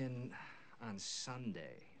come in on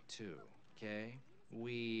Sunday, too, okay?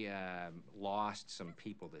 We lost some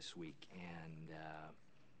people this week, and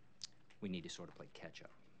we need to sort of play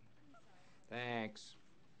catch-up. Thanks.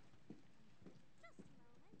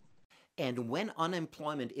 And when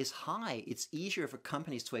unemployment is high, it's easier for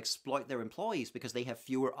companies to exploit their employees because they have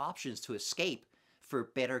fewer options to escape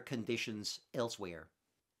for better conditions elsewhere.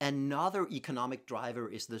 Another economic driver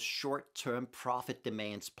is the short-term profit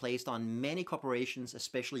demands placed on many corporations,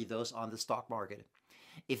 especially those on the stock market.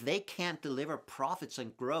 If they can't deliver profits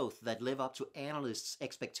and growth that live up to analysts'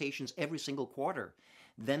 expectations every single quarter,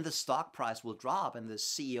 then the stock price will drop and the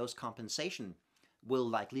CEO's compensation will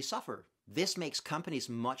likely suffer. This makes companies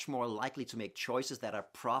much more likely to make choices that are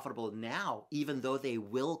profitable now, even though they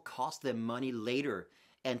will cost them money later.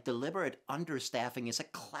 And deliberate understaffing is a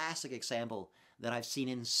classic example that I've seen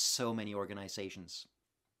in so many organizations.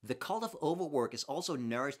 The cult of overwork is also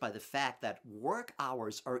nourished by the fact that work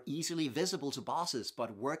hours are easily visible to bosses,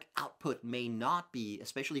 but work output may not be,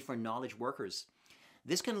 especially for knowledge workers.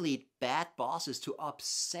 This can lead bad bosses to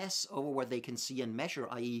obsess over what they can see and measure,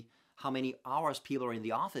 i.e., how many hours people are in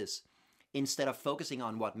the office, instead of focusing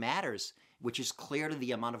on what matters, which is clearly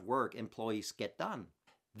the amount of work employees get done.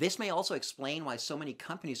 This may also explain why so many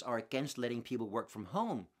companies are against letting people work from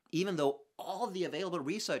home, even though all of the available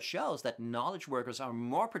research shows that knowledge workers are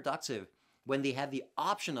more productive when they have the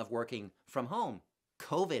option of working from home.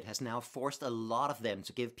 COVID has now forced a lot of them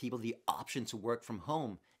to give people the option to work from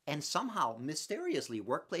home, and somehow, mysteriously,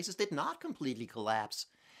 workplaces did not completely collapse.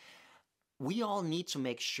 We all need to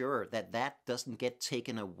make sure that that doesn't get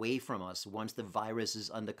taken away from us once the virus is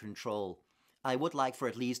under control. I would like for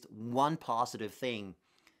at least one positive thing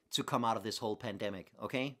to come out of this whole pandemic,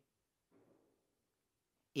 okay?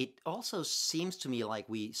 It also seems to me like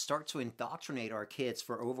we start to indoctrinate our kids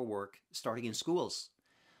for overwork starting in schools.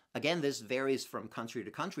 Again, this varies from country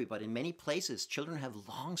to country, but in many places, children have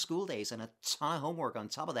long school days and a ton of homework on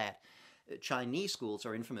top of that. Chinese schools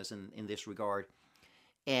are infamous in this regard.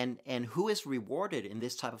 And who is rewarded in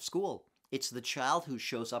this type of school? It's the child who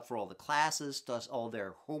shows up for all the classes, does all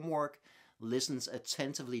their homework, listens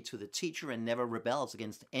attentively to the teacher, and never rebels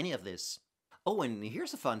against any of this. Oh, and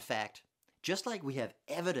here's a fun fact. Just like we have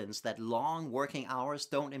evidence that long working hours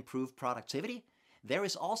don't improve productivity, there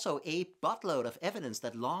is also a buttload of evidence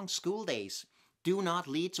that long school days do not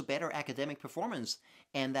lead to better academic performance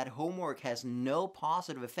and that homework has no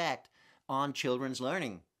positive effect on children's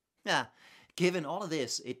learning. Yeah, given all of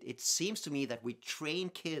this, it seems to me that we train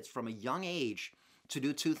kids from a young age to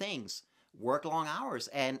do two things: work long hours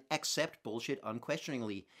and accept bullshit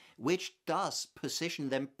unquestioningly, which does position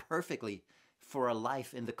them perfectly for a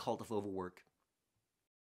life in the cult of overwork.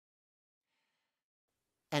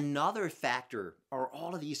 Another factor are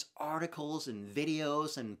all of these articles and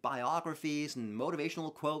videos and biographies and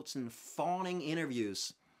motivational quotes and fawning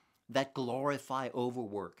interviews that glorify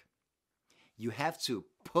overwork. You have to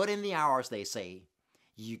put in the hours, they say.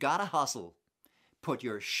 You gotta hustle. Put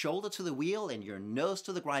your shoulder to the wheel and your nose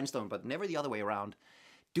to the grindstone, but never the other way around.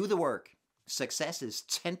 Do the work. Success is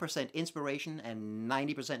 10% inspiration and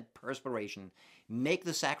 90% perspiration. Make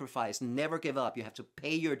the sacrifice. Never give up. You have to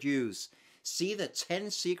pay your dues. See the 10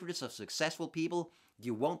 secrets of successful people.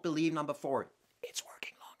 You won't believe number 4. It's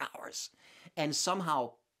working long hours. And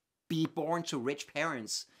somehow be born to rich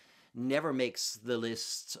parents never makes the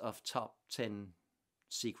list of top 10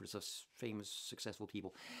 secrets of famous successful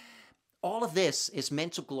people. All of this is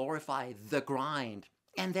meant to glorify the grind.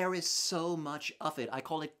 And there is so much of it. I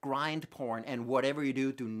call it grind porn, and whatever you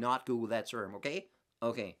do, do not Google that term, okay?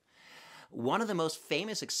 Okay. One of the most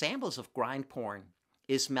famous examples of grind porn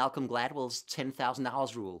is Malcolm Gladwell's 10,000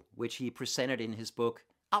 hours rule, which he presented in his book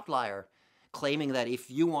Outlier, claiming that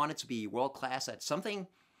if you wanted to be world-class at something,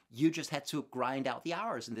 you just had to grind out the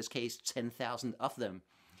hours, in this case, 10,000 of them.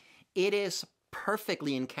 It is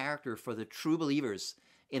perfectly in character for the true believers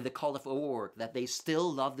in the cult of overwork that they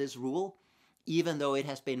still love this rule, even though it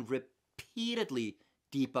has been repeatedly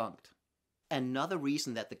debunked. Another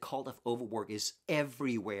reason that the cult of overwork is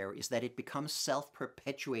everywhere is that it becomes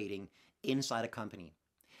self-perpetuating inside a company.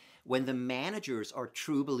 When the managers are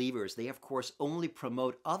true believers, they of course only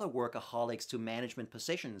promote other workaholics to management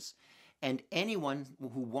positions, and anyone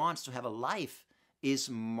who wants to have a life is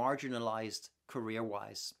marginalized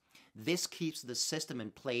career-wise. This keeps the system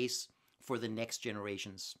in place for the next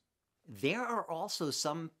generations. There are also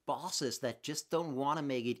some bosses that just don't want to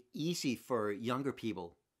make it easy for younger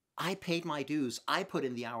people. I paid my dues, I put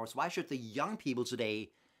in the hours, why should the young people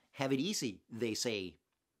today have it easy, they say.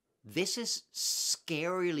 This is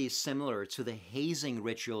scarily similar to the hazing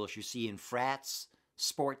rituals you see in frats,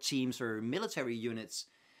 sport teams, or military units,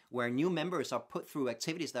 where new members are put through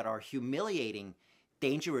activities that are humiliating,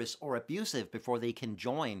 dangerous, or abusive before they can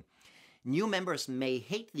join. New members may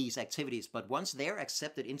hate these activities, but once they're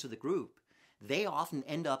accepted into the group, they often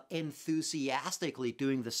end up enthusiastically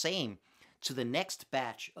doing the same to the next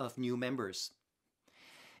batch of new members.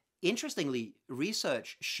 Interestingly,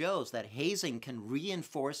 research shows that hazing can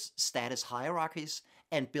reinforce status hierarchies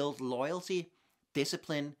and build loyalty,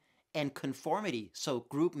 discipline, and conformity, so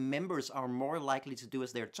group members are more likely to do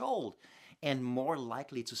as they're told and more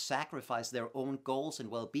likely to sacrifice their own goals and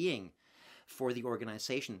well-being for the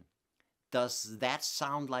organization. Does that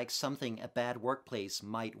sound like something a bad workplace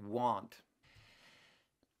might want?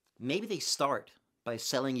 Maybe they start by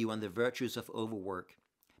selling you on the virtues of overwork,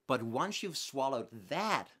 but once you've swallowed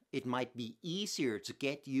that, it might be easier to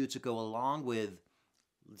get you to go along with,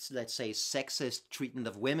 let's say, sexist treatment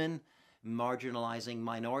of women, marginalizing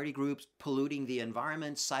minority groups, polluting the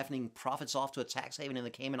environment, siphoning profits off to a tax haven in the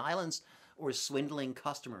Cayman Islands, or swindling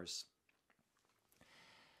customers.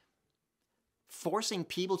 Forcing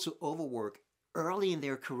people to overwork early in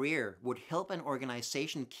their career would help an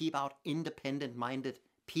organization keep out independent-minded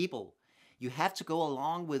people. You have to go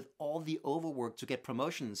along with all the overwork to get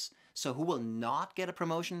promotions. So who will not get a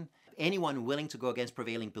promotion? Anyone willing to go against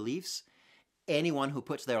prevailing beliefs, anyone who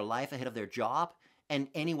puts their life ahead of their job, and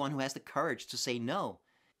anyone who has the courage to say no.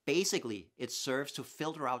 Basically, it serves to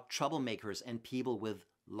filter out troublemakers and people with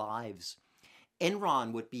lives.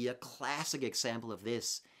 Enron would be a classic example of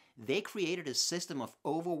this. They created a system of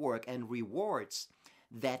overwork and rewards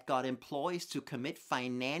that got employees to commit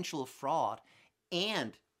financial fraud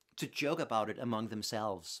and to joke about it among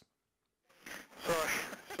themselves. So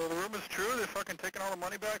the rumor's true? They're fucking taking all the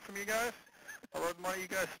money back from you guys? All the money you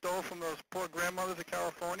guys stole from those poor grandmothers of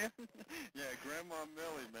California? Yeah, Grandma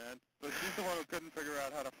Millie, man. But she's the one who couldn't figure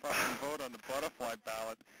out how to fucking vote on the butterfly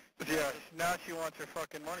ballot. Yeah, now she wants her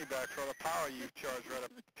fucking money back for all the power you charged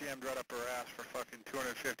jammed right up her ass for fucking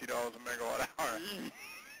 $250 a megawatt hour.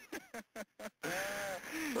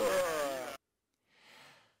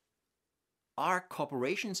 Are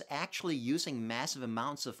corporations actually using massive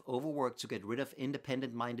amounts of overwork to get rid of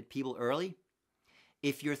independent-minded people early?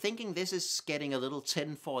 If you're thinking this is getting a little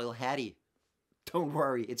tinfoil hatty, don't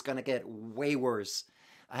worry, it's gonna get way worse.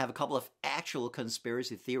 I have a couple of actual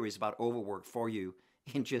conspiracy theories about overwork for you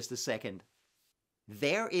in just a second.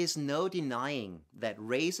 There is no denying that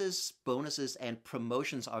raises, bonuses, and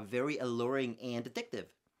promotions are very alluring and addictive.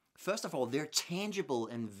 First of all, they're tangible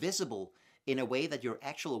and visible in a way that your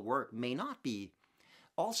actual work may not be.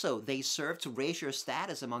 Also, they serve to raise your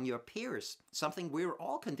status among your peers, something we're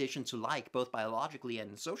all conditioned to like, both biologically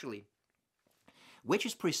and socially. Which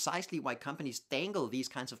is precisely why companies dangle these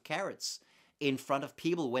kinds of carrots in front of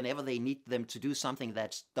people whenever they need them to do something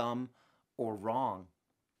that's dumb or wrong.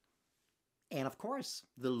 And of course,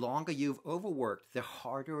 the longer you've overworked, the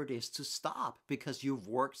harder it is to stop, because you've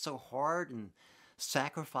worked so hard and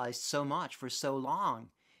sacrificed so much for so long.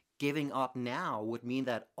 Giving up now would mean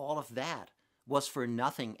that all of that was for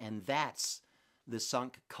nothing, and that's the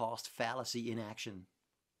sunk cost fallacy in action.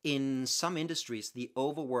 In some industries, the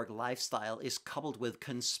overwork lifestyle is coupled with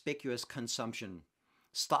conspicuous consumption.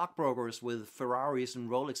 Stockbrokers with Ferraris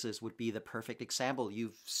and Rolexes would be the perfect example.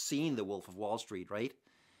 You've seen The Wolf of Wall Street, right?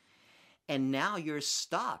 And now you're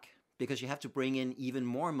stuck because you have to bring in even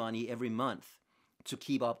more money every month to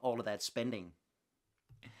keep up all of that spending.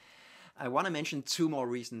 I want to mention two more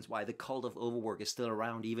reasons why the cult of overwork is still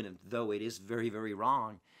around, even though it is very, very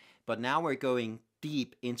wrong. But now we're going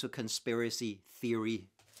deep into conspiracy theory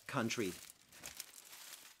country.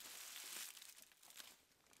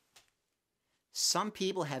 Some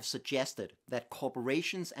people have suggested that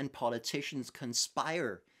corporations and politicians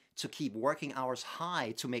conspire to keep working hours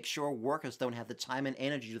high to make sure workers don't have the time and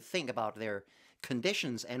energy to think about their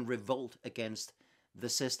conditions and revolt against the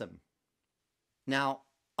system. Now,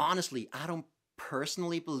 honestly, I don't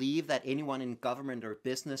personally believe that anyone in government or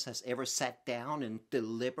business has ever sat down and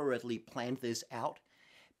deliberately planned this out,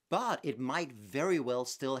 but it might very well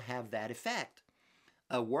still have that effect.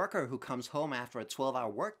 A worker who comes home after a 12-hour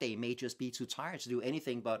workday may just be too tired to do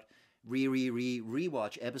anything but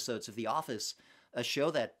rewatch episodes of The Office, a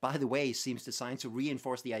show that, by the way, seems designed to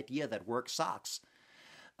reinforce the idea that work sucks.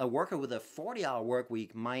 A worker with a 40-hour work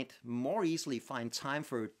week might more easily find time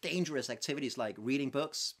for dangerous activities like reading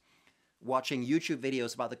books, watching YouTube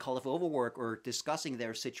videos about the cult of overwork, or discussing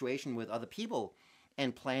their situation with other people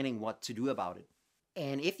and planning what to do about it.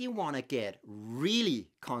 And if you want to get really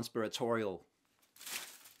conspiratorial,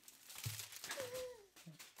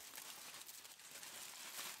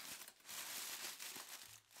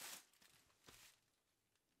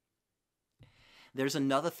 There's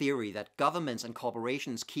another theory that governments and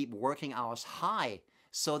corporations keep working hours high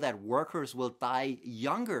so that workers will die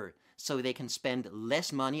younger so they can spend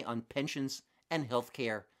less money on pensions and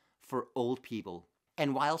healthcare for old people.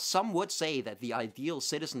 And while some would say that the ideal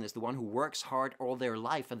citizen is the one who works hard all their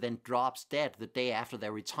life and then drops dead the day after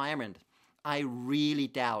their retirement, I really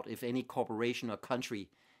doubt if any corporation or country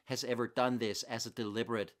has ever done this as a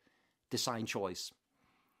deliberate design choice.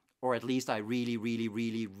 Or at least I really, really,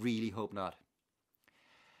 really, really hope not.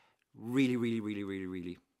 Really, really, really, really,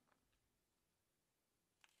 really.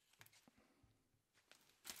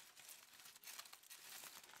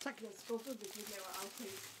 Så bliver jeg skuffet, hvis vi laver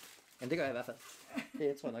outtakes. Jamen det gør jeg i hvert fald.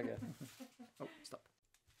 Det tror jeg nok, jeg. Stop.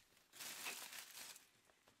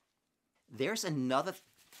 There's another...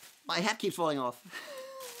 My hat keeps falling off.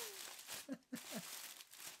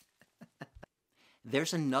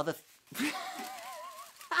 There's another...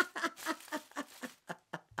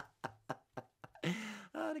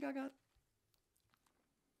 det går godt.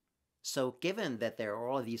 So given that there are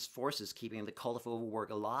all of these forces keeping the cult of overwork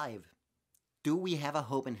alive, do we have a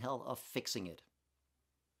hope in hell of fixing it?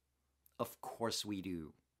 Of course we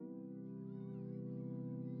do.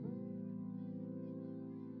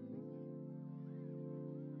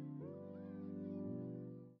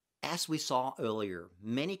 As we saw earlier,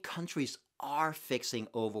 many countries are fixing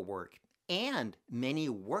overwork, and many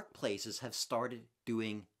workplaces have started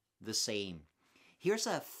doing the same. Here's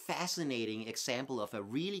a fascinating example of a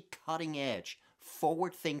really cutting-edge,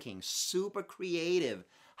 forward-thinking, super creative,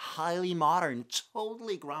 highly modern,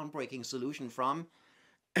 totally groundbreaking solution from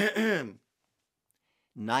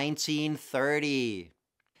 1930.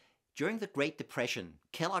 During the Great Depression,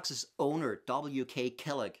 Kellogg's owner, W.K.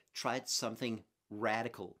 Kellogg, tried something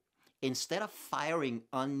radical. Instead of firing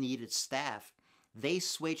unneeded staff, they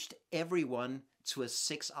switched everyone to a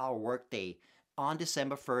 6-hour workday on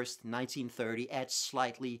December 1st, 1930 at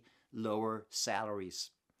slightly lower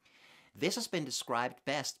salaries. This has been described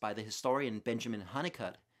best by the historian Benjamin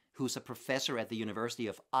Honeycutt, who's a professor at the University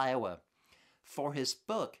of Iowa. For his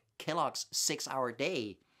book, Kellogg's 6-Hour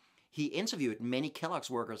Day, he interviewed many Kellogg's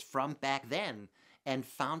workers from back then and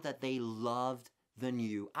found that they loved the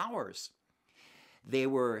new hours. They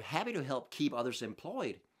were happy to help keep others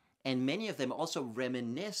employed, and many of them also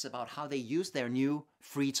reminisce about how they used their new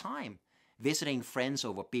free time, visiting friends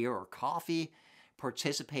over beer or coffee,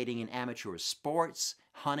 participating in amateur sports,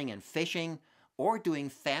 hunting and fishing, or doing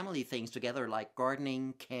family things together like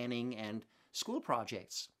gardening, canning, and school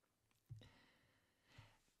projects.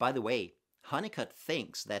 By the way, Honeycutt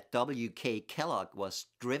thinks that W.K. Kellogg was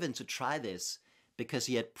driven to try this because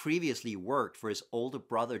he had previously worked for his older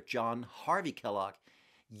brother John Harvey Kellogg.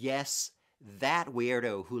 Yes, that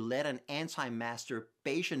weirdo who led an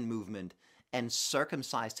anti-masturbation movement and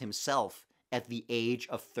circumcised himself at the age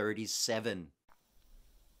of 37.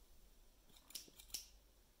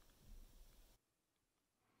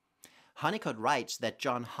 Honeycutt writes that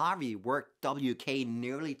John Harvey worked W.K.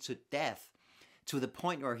 nearly to death, to the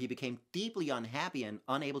point where he became deeply unhappy and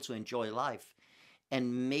unable to enjoy life.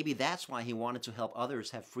 And maybe that's why he wanted to help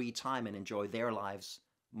others have free time and enjoy their lives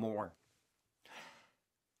more.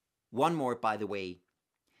 One more, by the way.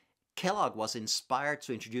 Kellogg was inspired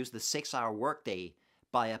to introduce the 6-hour workday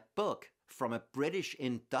by a book from a British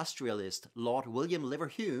industrialist, Lord William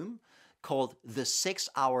Liverhume, called The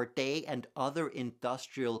 6-Hour Day and Other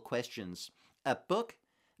Industrial Questions, a book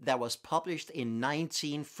that was published in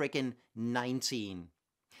 1919.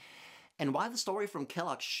 And while the story from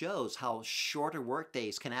Kellogg shows how shorter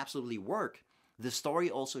workdays can absolutely work, the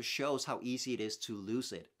story also shows how easy it is to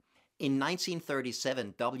lose it. In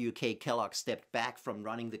 1937, W.K. Kellogg stepped back from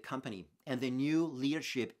running the company, and the new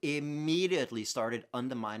leadership immediately started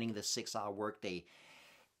undermining the 6-hour workday.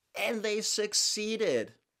 And they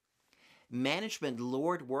succeeded. Management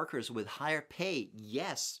lured workers with higher pay,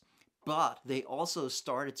 yes, but they also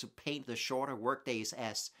started to paint the shorter workdays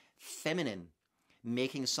as feminine,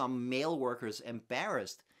 making some male workers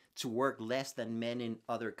embarrassed to work less than men in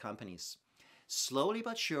other companies. Slowly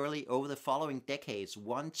but surely, over the following decades,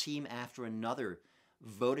 one team after another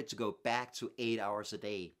voted to go back to 8 hours a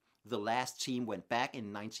day. The last team went back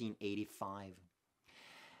in 1985.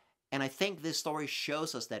 And I think this story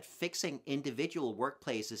shows us that fixing individual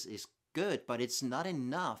workplaces is good, but it's not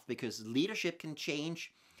enough because leadership can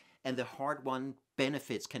change and the hard-won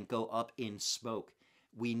benefits can go up in smoke.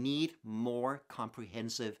 We need more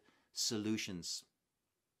comprehensive solutions.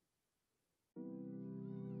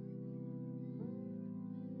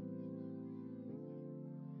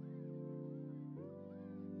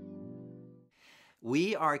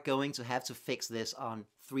 We are going to have to fix this on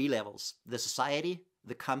 3 levels: the society,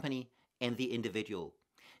 the company, and the individual.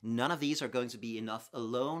 None of these are going to be enough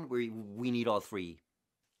alone. We need all three.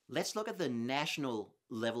 Let's look at the national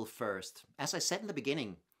level first. As I said in the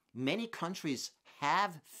beginning, many countries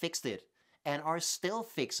have fixed it and are still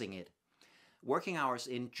fixing it. Working hours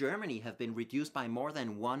in Germany have been reduced by more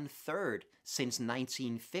than 1/3 since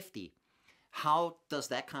 1950. How does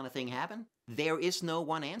that kind of thing happen? There is no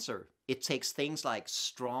one answer. It takes things like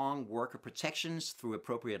strong worker protections through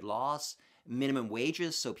appropriate laws, minimum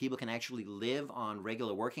wages so people can actually live on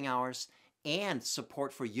regular working hours, and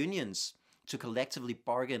support for unions to collectively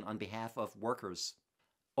bargain on behalf of workers.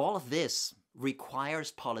 All of this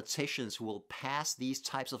requires politicians who will pass these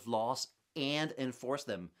types of laws and enforce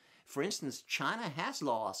them. For instance, China has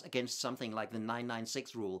laws against something like the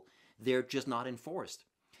 996 rule. They're just not enforced.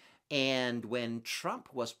 And when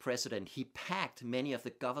Trump was president, he packed many of the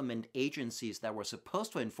government agencies that were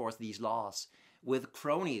supposed to enforce these laws with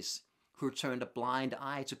cronies who turned a blind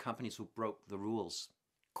eye to companies who broke the rules.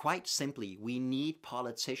 Quite simply, we need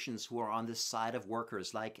politicians who are on the side of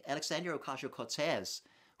workers, like Alexandria Ocasio-Cortez,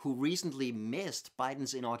 who recently missed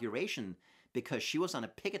Biden's inauguration because she was on a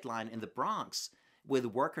picket line in the Bronx with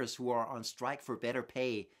workers who are on strike for better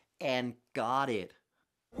pay and got it.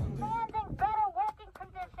 Demanding better working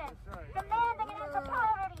conditions, demanding an end to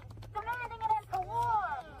poverty, demanding an end to war,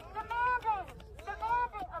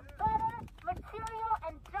 demanding a better material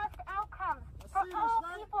and just outcomes for all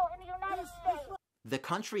people in the United States. The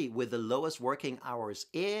country with the lowest working hours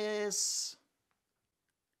is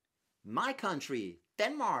my country,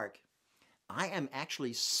 Denmark. I am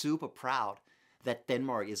actually super proud that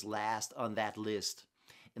Denmark is last on that list.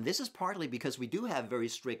 And this is partly because we do have very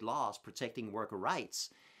strict laws protecting worker rights,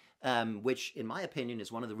 which in my opinion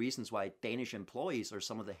is one of the reasons why Danish employees are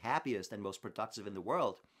some of the happiest and most productive in the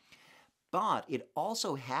world. But it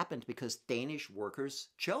also happened because Danish workers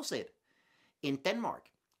chose it. In Denmark,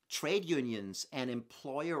 trade unions and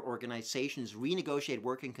employer organizations renegotiate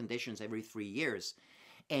working conditions every 3 years.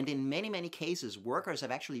 And in many, many cases, workers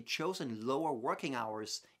have actually chosen lower working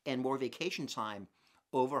hours and more vacation time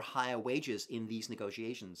over higher wages in these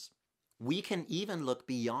negotiations. We can even look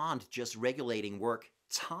beyond just regulating work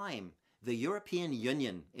time. The European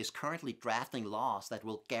Union is currently drafting laws that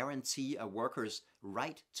will guarantee a worker's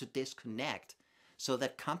right to disconnect so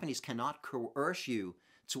that companies cannot coerce you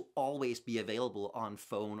to always be available on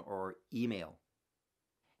phone or email.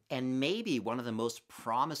 And maybe one of the most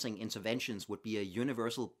promising interventions would be a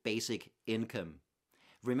universal basic income.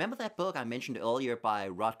 Remember that book I mentioned earlier by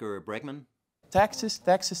Rutger Bregman? Taxes,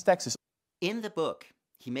 taxes, taxes. In the book,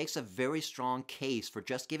 he makes a very strong case for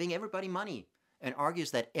just giving everybody money and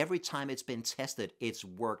argues that every time it's been tested, it's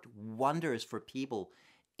worked wonders for people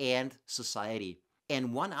and society.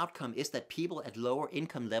 And one outcome is that people at lower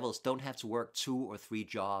income levels don't have to work 2 or 3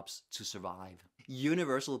 jobs to survive.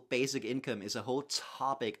 Universal basic income is a whole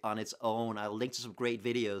topic on its own. I'll link to some great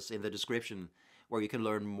videos in the description where you can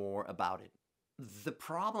learn more about it. The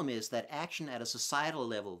problem is that action at a societal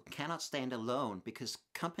level cannot stand alone because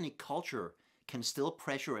company culture can still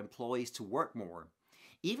pressure employees to work more.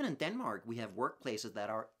 Even in Denmark, we have workplaces that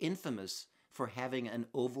are infamous for having an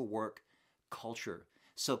overwork culture.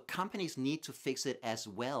 So companies need to fix it as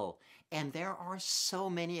well. And there are so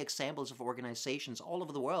many examples of organizations all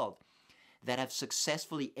over the world that have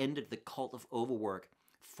successfully ended the cult of overwork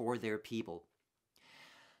for their people.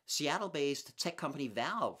 Seattle-based tech company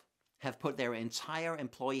Valve have put their entire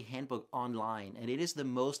employee handbook online, and it is the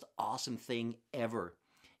most awesome thing ever.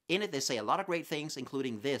 In it, they say a lot of great things,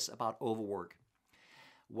 including this about overwork.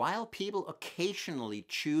 While people occasionally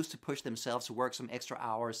choose to push themselves to work some extra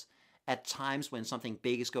hours at times when something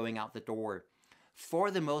big is going out the door, for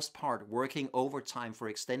the most part, working overtime for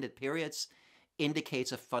extended periods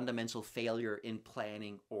indicates a fundamental failure in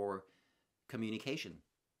planning or communication.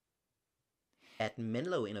 At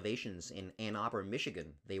Menlo Innovations in Ann Arbor,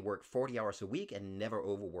 Michigan, they work 40 hours a week and never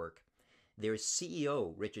overwork. Their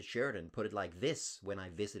CEO, Richard Sheridan, put it like this when I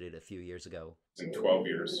visited a few years ago. In 12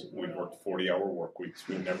 years, we've worked 40-hour work weeks.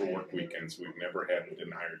 We've never worked weekends. We've never had to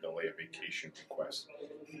deny or delay a vacation request.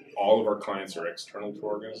 All of our clients are external to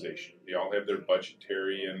our organization. They all have their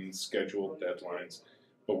budgetary and scheduled deadlines,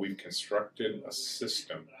 but we've constructed a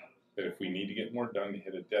system that if we need to get more done to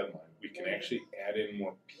hit a deadline, we can actually add in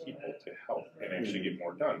more people to help and actually get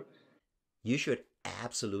more done. You should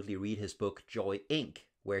absolutely read his book, Joy Inc.,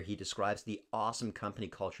 where he describes the awesome company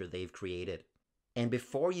culture they've created. And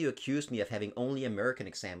before you accuse me of having only American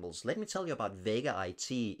examples, let me tell you about Vega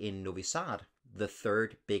IT in Novi Sad, the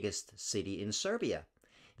 3rd biggest city in Serbia.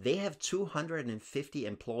 They have 250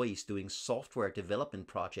 employees doing software development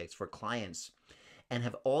projects for clients. and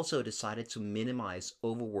have also decided to minimize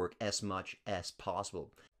overwork as much as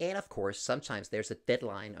possible. And of course, sometimes there's a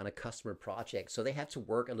deadline on a customer project, so they have to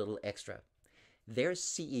work a little extra. Their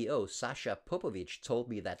CEO, Sasha Popovich, told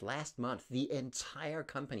me that last month the entire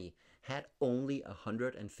company had only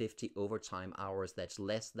 150 overtime hours. That's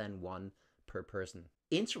less than one per person.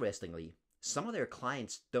 Interestingly, some of their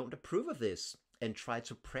clients don't approve of this and try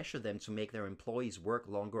to pressure them to make their employees work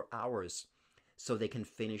longer hours so they can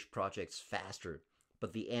finish projects faster.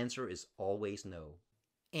 But the answer is always no.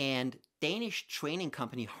 And Danish training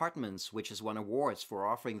company Hartmann's, which has won awards for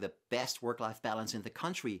offering the best work-life balance in the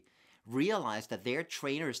country, realized that their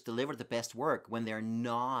trainers deliver the best work when they're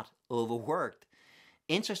not overworked.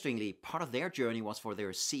 Interestingly, part of their journey was for their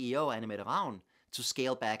CEO, Annemette Ravn, to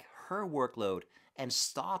scale back her workload and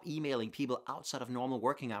stop emailing people outside of normal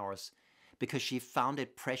working hours, because she found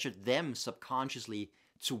it pressured them subconsciously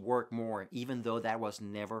to work more, even though that was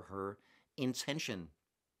never her intention.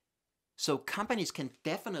 So companies can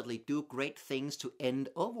definitely do great things to end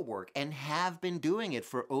overwork and have been doing it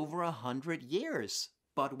for over 100 years.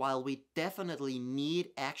 But while we definitely need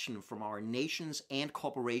action from our nations and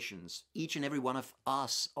corporations, each and every one of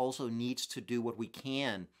us also needs to do what we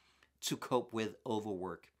can to cope with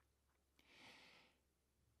overwork.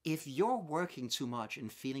 If you're working too much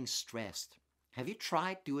and feeling stressed, have you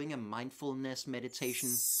tried doing a mindfulness meditation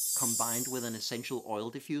combined with an essential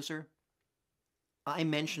oil diffuser? I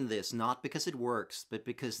mention this not because it works, but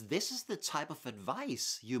because this is the type of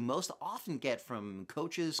advice you most often get from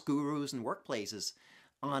coaches, gurus, and workplaces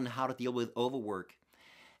on how to deal with overwork.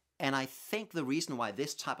 And I think the reason why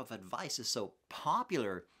this type of advice is so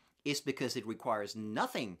popular is because it requires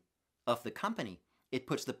nothing of the company. It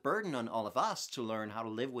puts the burden on all of us to learn how to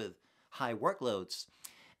live with high workloads.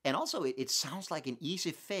 And also, it sounds like an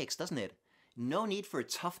easy fix, doesn't it? No need for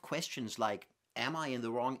tough questions like, am I in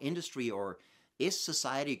the wrong industry, or is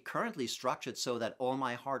society currently structured so that all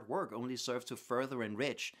my hard work only serves to further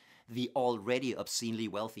enrich the already obscenely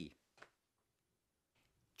wealthy?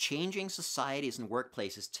 Changing societies and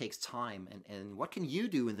workplaces takes time, and what can you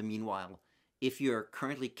do in the meanwhile if you're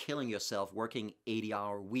currently killing yourself working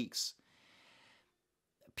 80-hour weeks?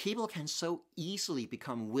 People can so easily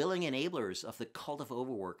become willing enablers of the cult of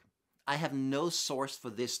overwork. I have no source for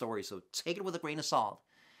this story, so take it with a grain of salt.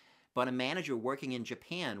 But a manager working in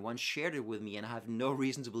Japan once shared it with me, and I have no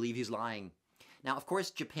reason to believe he's lying. Now, of course,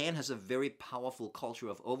 Japan has a very powerful culture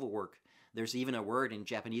of overwork. There's even a word in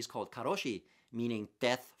Japanese called karoshi, meaning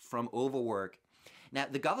death from overwork. Now,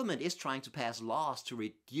 the government is trying to pass laws to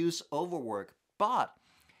reduce overwork, but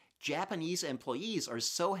Japanese employees are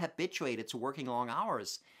so habituated to working long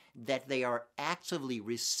hours that they are actively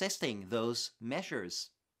resisting those measures.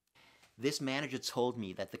 This manager told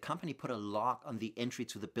me that the company put a lock on the entry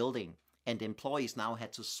to the building, and employees now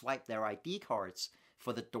had to swipe their ID cards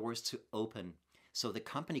for the doors to open, so the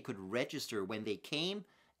company could register when they came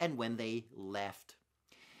and when they left.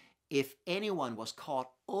 If anyone was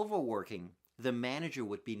caught overworking, the manager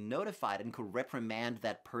would be notified and could reprimand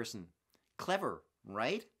that person. Clever,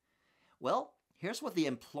 right? Well, here's what the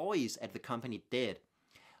employees at the company did.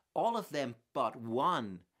 All of them but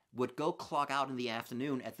one would go clock out in the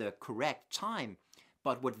afternoon at the correct time,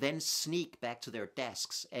 but would then sneak back to their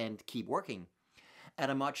desks and keep working. At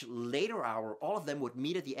a much later hour, all of them would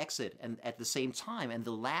meet at the exit and at the same time, and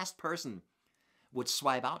the last person would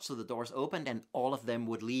swipe out so the doors opened and all of them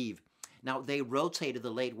would leave. Now, they rotated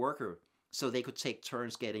the late worker so they could take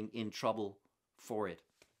turns getting in trouble for it.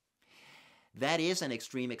 That is an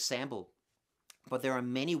extreme example, but there are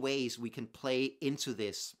many ways we can play into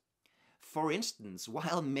this. For instance,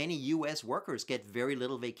 while many US workers get very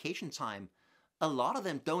little vacation time, a lot of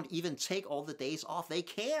them don't even take all the days off they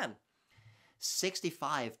can.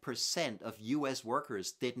 65% of US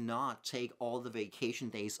workers did not take all the vacation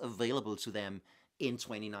days available to them in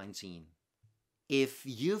 2019. If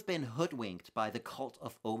you've been hoodwinked by the cult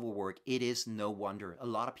of overwork, it is no wonder. A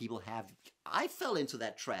lot of people have. I fell into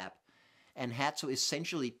that trap and had to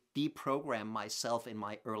essentially deprogram myself in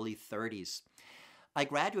my early 30s. I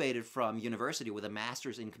graduated from university with a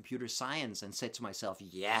master's in computer science and said to myself,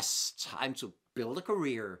 yes, time to build a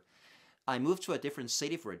career. I moved to a different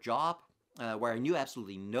city for a job where I knew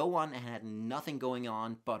absolutely no one and had nothing going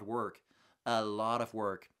on but work. A lot of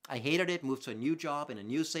work. I hated it, moved to a new job in a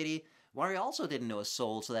new city where I also didn't know a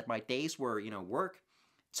soul, so that my days were, work,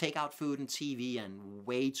 takeout food and TV, and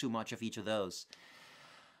way too much of each of those.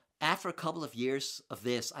 After a couple of years of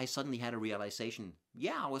this, I suddenly had a realization.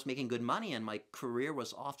 Yeah, I was making good money and my career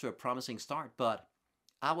was off to a promising start, but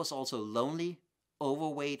I was also lonely,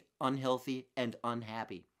 overweight, unhealthy, and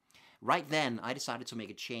unhappy. Right then, I decided to make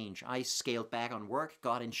a change. I scaled back on work,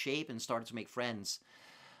 got in shape, and started to make friends.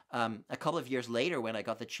 A couple of years later, when I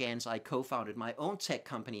got the chance, I co-founded my own tech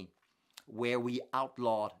company where we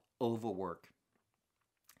outlawed overwork.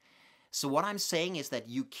 So what I'm saying is that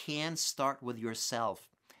you can start with yourself.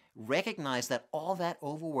 Recognize that all that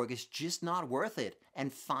overwork is just not worth it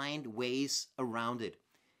and find ways around it.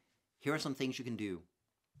 Here are some things you can do.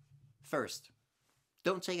 First,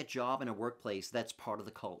 don't take a job in a workplace that's part of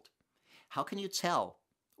the cult. How can you tell?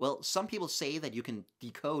 Well, some people say that you can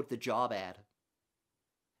decode the job ad.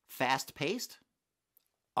 Fast-paced,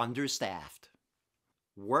 understaffed.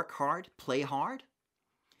 Work hard, play hard.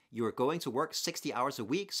 You're going to work 60 hours a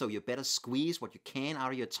week, so you better squeeze what you can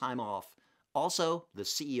out of your time off. Also, the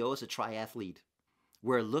CEO is a triathlete.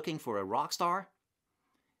 We're looking for a rock star.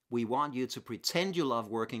 We want you to pretend you love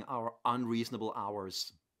working our unreasonable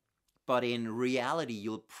hours. But in reality,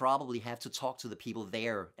 you'll probably have to talk to the people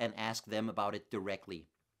there and ask them about it directly.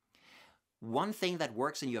 One thing that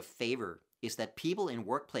works in your favor is that people in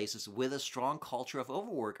workplaces with a strong culture of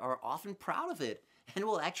overwork are often proud of it and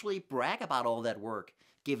will actually brag about all that work,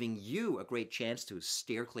 giving you a great chance to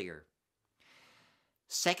steer clear.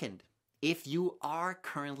 Second, if you are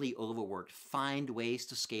currently overworked, find ways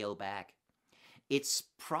to scale back. It's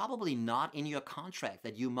probably not in your contract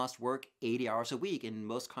that you must work 80 hours a week. In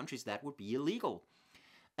most countries, that would be illegal.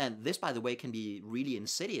 And this, by the way, can be really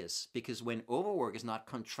insidious because when overwork is not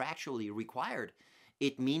contractually required,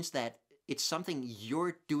 it means that it's something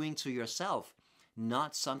you're doing to yourself,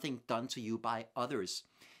 not something done to you by others.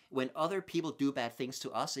 When other people do bad things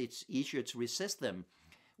to us, it's easier to resist them.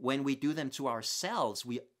 When we do them to ourselves,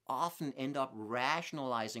 we often end up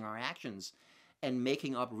rationalizing our actions and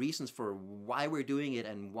making up reasons for why we're doing it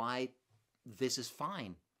and why this is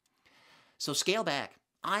fine. So scale back.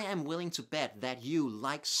 I am willing to bet that you,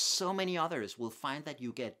 like so many others, will find that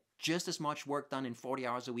you get just as much work done in 40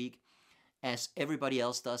 hours a week as everybody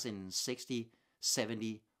else does in 60,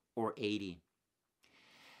 70, or 80.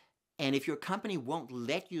 And if your company won't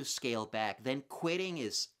let you scale back, then quitting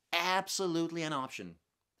is absolutely an option.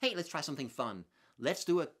 Hey, let's try something fun. Let's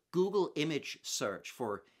do a Google image search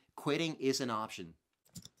for quitting is an option.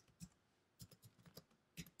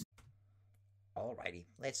 Alrighty,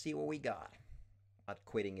 let's see what we got.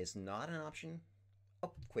 Quitting is not an option.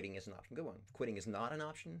 Oh, quitting is an option. Good one. Quitting is not an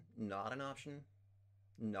option. Not an option.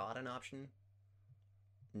 Not an option.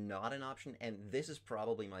 Not an option. And this is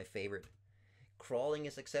probably my favorite. Crawling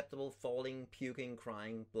is acceptable, falling, puking,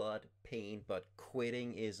 crying, blood, pain, but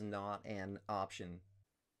quitting is not an option.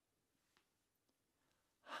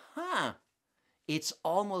 Huh. It's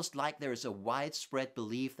almost like there's a widespread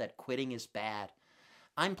belief that quitting is bad.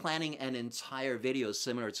 I'm planning an entire video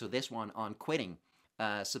similar to this one on quitting.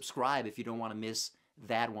 Subscribe if you don't want to miss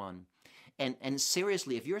that one. And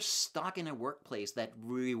seriously, if you're stuck in a workplace that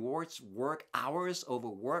rewards work hours over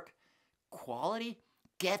work quality,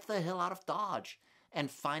 get the hell out of Dodge and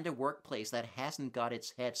find a workplace that hasn't got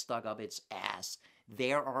its head stuck up its ass.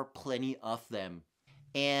 There are plenty of them.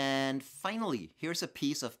 And finally, here's a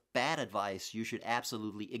piece of bad advice you should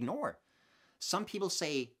absolutely ignore. Some people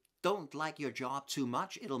say, don't like your job too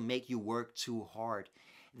much, it'll make you work too hard.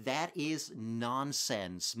 That is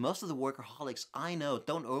nonsense. Most of the workaholics I know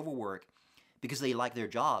don't overwork because they like their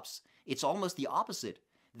jobs. It's almost the opposite.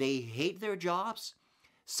 They hate their jobs,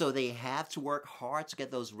 so they have to work hard to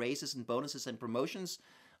get those raises and bonuses and promotions,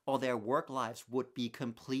 or their work lives would be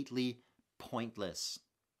completely pointless.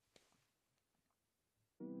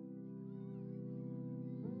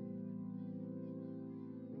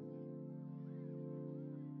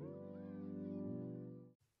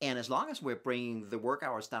 And as long as we're bringing the work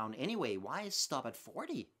hours down anyway, why stop at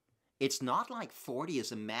 40? It's not like 40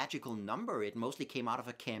 is a magical number. It mostly came out of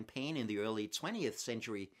a campaign in the early 20th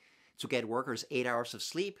century to get workers 8 hours of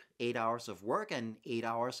sleep, 8 hours of work, and 8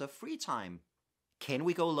 hours of free time. Can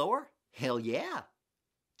we go lower? Hell yeah!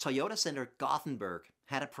 Toyota Center Gothenburg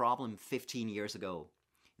had a problem 15 years ago.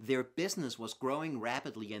 Their business was growing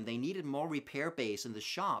rapidly and they needed more repair bays in the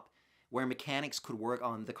shop where mechanics could work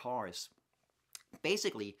on the cars.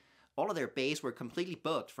 Basically, all of their bays were completely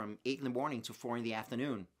booked from 8 in the morning to 4 in the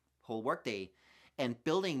afternoon, whole workday, and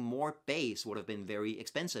building more bays would have been very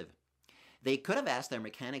expensive. They could have asked their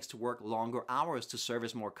mechanics to work longer hours to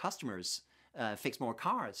service more customers, fix more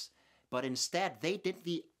cars, but instead they did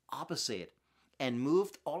the opposite and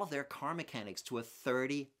moved all of their car mechanics to a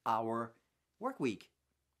 30-hour work week.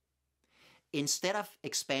 Instead of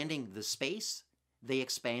expanding the space, they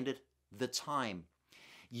expanded the time.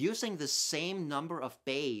 Using the same number of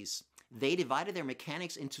bays, they divided their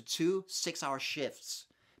mechanics into 2 6-hour shifts.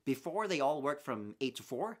 Before they all worked from 8 to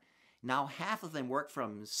 4, Now half of them work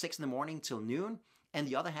from 6 in the morning till noon, and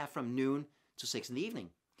the other half from noon to 6 in the evening.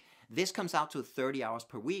 This comes out to 30 hours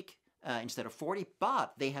per week instead of 40,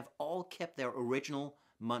 but they have all kept their original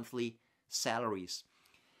monthly salaries.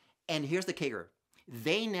 And here's the kicker.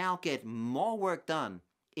 They now get more work done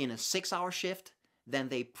in a 6-hour shift than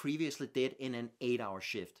they previously did in an 8-hour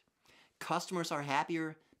shift. Customers are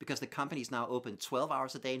happier because the company is now open 12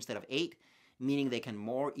 hours a day instead of 8, meaning they can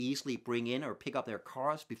more easily bring in or pick up their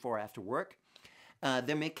cars before or after work.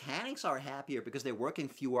 The mechanics are happier because they're working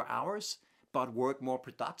fewer hours, but work more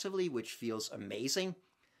productively, which feels amazing.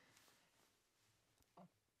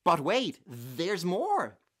 But wait, there's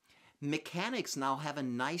more. Mechanics now have a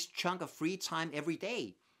nice chunk of free time every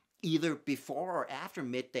day, either before or after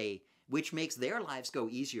midday, which makes their lives go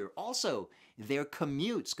easier. Also, their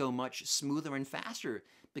commutes go much smoother and faster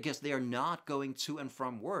because they are not going to and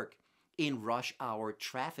from work in rush hour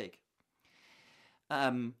traffic.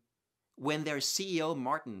 When their CEO,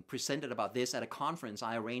 Martin, presented about this at a conference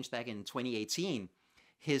I arranged back in 2018,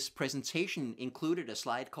 his presentation included a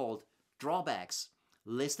slide called Drawbacks,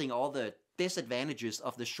 listing all the disadvantages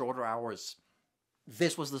of the shorter hours.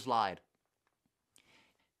 This was the slide.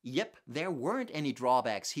 Yep, there weren't any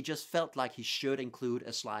drawbacks. He just felt like he should include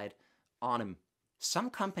a slide on him. Some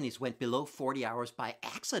companies went below 40 hours by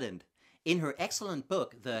accident. In her excellent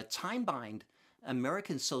book, The Time Bind,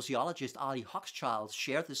 American sociologist Ali Hochschild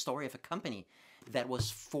shared the story of a company that was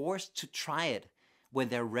forced to try it when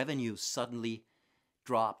their revenue suddenly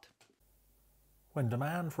dropped. When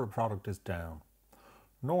demand for a product is down,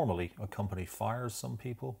 normally a company fires some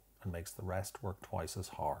people and makes the rest work twice as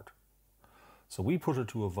hard. So we put it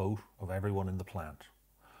to a vote of everyone in the plant.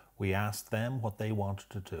 We asked them what they wanted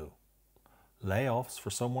to do. Layoffs for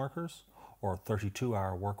some workers or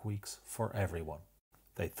 32-hour work weeks for everyone.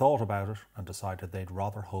 They thought about it and decided they'd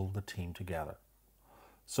rather hold the team together.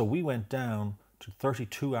 So we went down to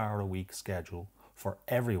 32-hour-a-week schedule for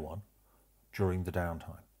everyone during the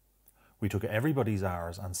downtime. We took everybody's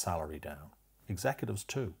hours and salary down, executives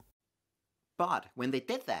too. But when they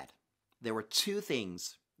did that, there were two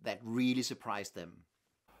things that really surprised them.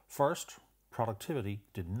 First, productivity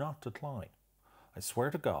did not decline. I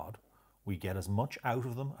swear to God, we get as much out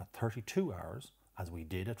of them at 32 hours as we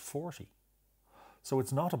did at 40. So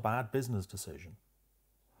it's not a bad business decision.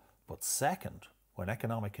 But second, when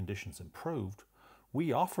economic conditions improved,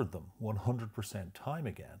 we offered them 100% time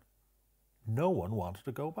again. No one wanted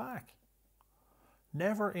to go back.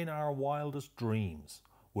 Never in our wildest dreams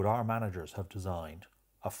would our managers have designed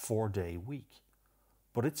a 4-day week.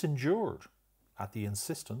 But it's endured at the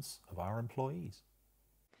insistence of our employees.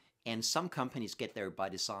 And some companies get there by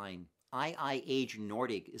design. IIH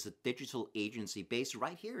Nordic is a digital agency based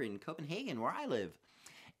right here in Copenhagen, where I live.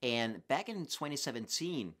 And back in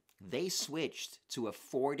 2017, they switched to a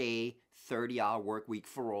 4-day, 30-hour work week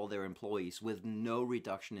for all their employees with no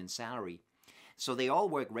reduction in salary. So they all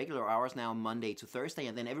work regular hours now, Monday to Thursday,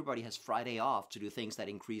 and then everybody has Friday off to do things that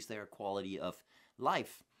increase their quality of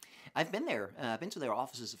life. I've been there. I've been to their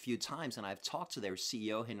offices a few times, and I've talked to their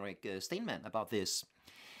CEO, Henrik Steinmann, about this.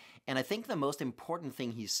 And I think the most important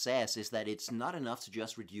thing he says is that it's not enough to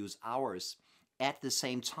just reduce hours. At the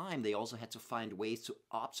same time, they also had to find ways to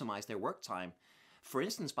optimize their work time. For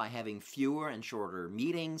instance, by having fewer and shorter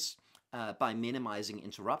meetings, by minimizing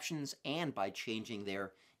interruptions, and by changing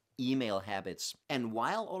their email habits. And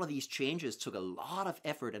while all of these changes took a lot of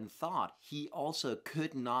effort and thought, he also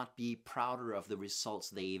could not be prouder of the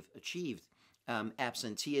results they've achieved.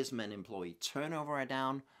 Absenteeism and employee turnover are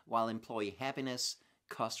down, while employee happiness,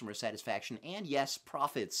 customer satisfaction, and yes,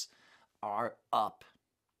 profits are up.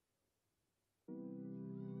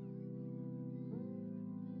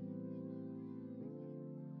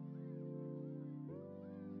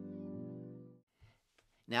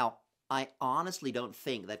 Now, I honestly don't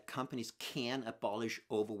think that companies can abolish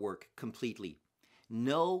overwork completely.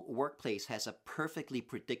 No workplace has a perfectly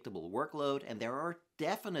predictable workload, and there are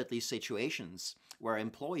definitely situations where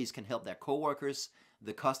employees can help their coworkers,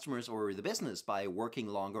 the customers, or the business by working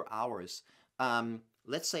longer hours.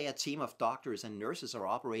 Let's say a team of doctors and nurses are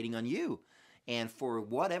operating on you, and for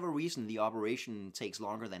whatever reason the operation takes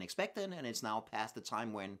longer than expected, and it's now past the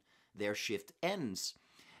time when their shift ends.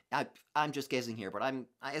 I'm just guessing here, but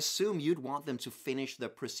I assume you'd want them to finish the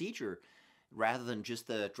procedure rather than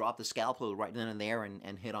just drop the scalpel right then and there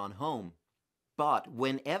and head on home. But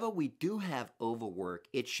whenever we do have overwork,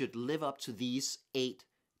 it should live up to these 8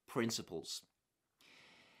 principles.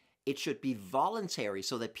 It should be voluntary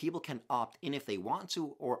so that people can opt in if they want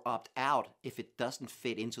to, or opt out if it doesn't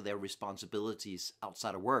fit into their responsibilities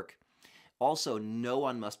outside of work. Also, no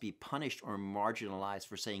one must be punished or marginalized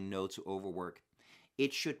for saying no to overwork.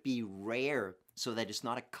 It should be rare so that it's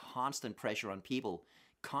not a constant pressure on people.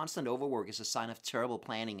 Constant overwork is a sign of terrible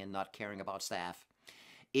planning and not caring about staff.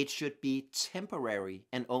 It should be temporary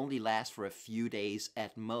and only last for a few days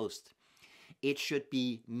at most. It should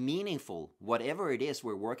be meaningful. Whatever it is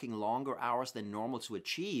we're working longer hours than normal to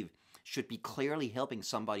achieve should be clearly helping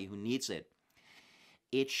somebody who needs it.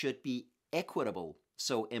 It should be equitable,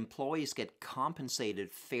 so employees get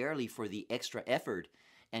compensated fairly for the extra effort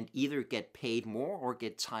and either get paid more or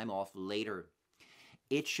get time off later.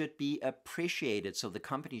 It should be appreciated, so the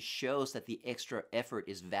company shows that the extra effort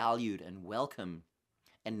is valued and welcome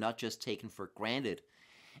and not just taken for granted.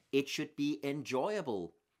 It should be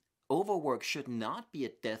enjoyable. Overwork should not be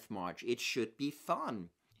a death march. It should be fun.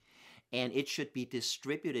 And it should be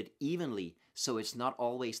distributed evenly, so it's not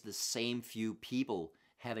always the same few people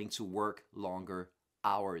having to work longer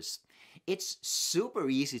hours. It's super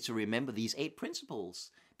easy to remember these 8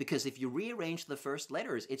 principles, because if you rearrange the first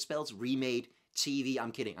letters, it spells Remade TV.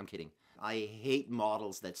 I'm kidding. I hate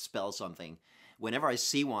models that spell something. Whenever I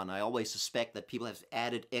see one, I always suspect that people have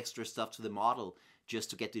added extra stuff to the model just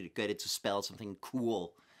to get it to spell something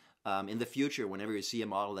cool. In the future, whenever you see a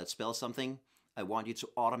model that spells something, I want you to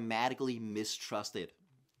automatically mistrust it.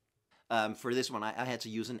 For this one, I had to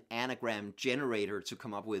use an anagram generator to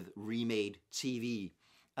come up with Remade TV.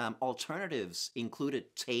 Alternatives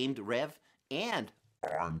included Tamed Rev and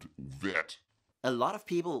Armed Vet. A lot of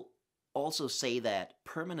people also say that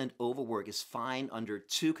permanent overwork is fine under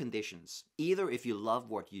 2 conditions. Either if you love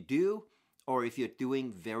what you do, or if you're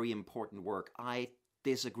doing very important work. I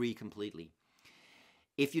disagree completely.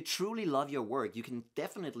 If you truly love your work, you can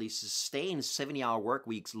definitely sustain 70-hour work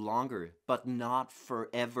weeks longer, but not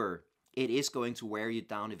forever. It is going to wear you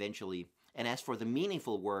down eventually. And as for the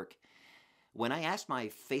meaningful work, when I asked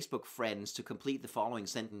my Facebook friends to complete the following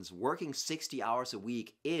sentence, working 60 hours a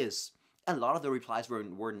week is, a lot of the replies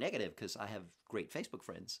were negative because I have great Facebook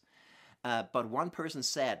friends. But one person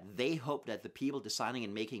said they hoped that the people designing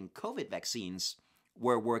and making COVID vaccines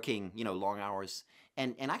were working, long hours.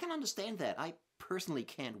 And I can understand that. I personally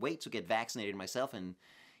can't wait to get vaccinated myself and,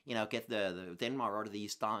 get the Denmark out of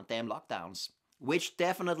these damn lockdowns. Which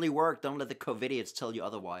definitely work. Don't let the COVIDiots tell you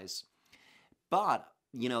otherwise. But,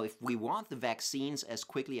 if we want the vaccines as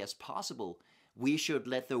quickly as possible, we should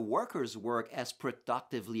let the workers work as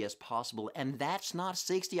productively as possible. And that's not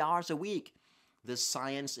 60 hours a week. The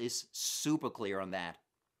science is super clear on that.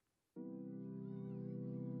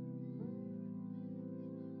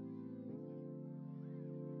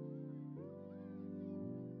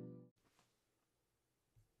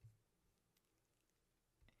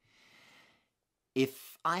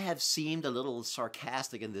 If I have seemed a little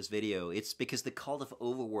sarcastic in this video, it's because the cult of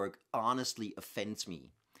overwork honestly offends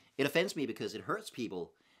me. It offends me because it hurts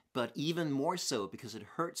people, but even more so because it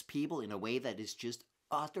hurts people in a way that is just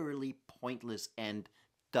utterly pointless and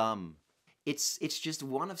dumb. It's just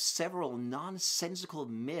one of several nonsensical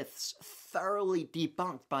myths thoroughly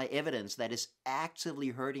debunked by evidence that is actively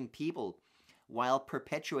hurting people while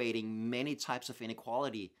perpetuating many types of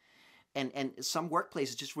inequality. And some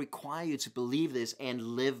workplaces just require you to believe this and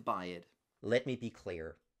live by it. Let me be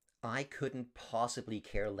clear. I couldn't possibly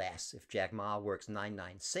care less if Jack Ma works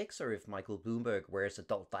 996 or if Michael Bloomberg wears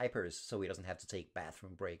adult diapers so he doesn't have to take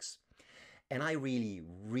bathroom breaks. And I really,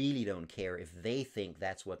 really don't care if they think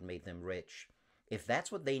that's what made them rich. If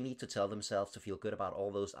that's what they need to tell themselves to feel good about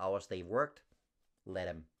all those hours they worked, let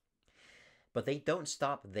them. But they don't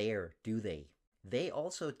stop there, do they? They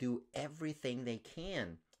also do everything they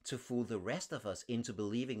can to fool the rest of us into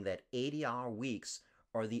believing that 80-hour weeks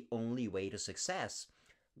are the only way to success,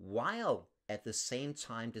 while at the same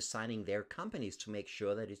time designing their companies to make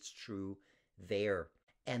sure that it's true there.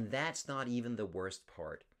 And that's not even the worst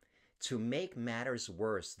part. To make matters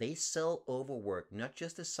worse, they sell overwork not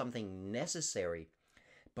just as something necessary,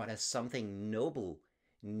 but as something noble,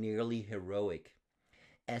 nearly heroic.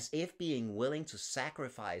 As if being willing to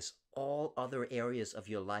sacrifice all other areas of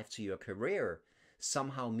your life to your career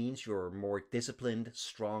somehow means you're more disciplined,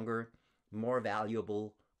 stronger, more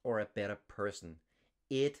valuable, or a better person.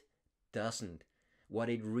 It doesn't. What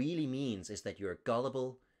it really means is that you're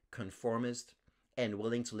gullible, conformist, and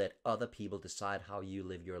willing to let other people decide how you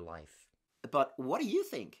live your life. But what do you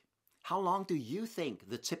think? How long do you think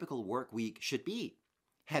the typical work week should be?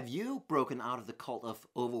 Have you broken out of the cult of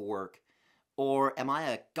overwork? Or am I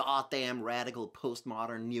a goddamn radical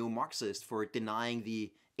postmodern neo-Marxist for denying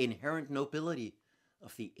the inherent nobility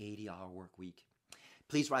of the 80-hour work week?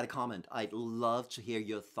 Please write a comment. I'd love to hear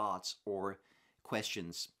your thoughts or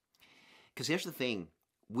questions. Because here's the thing.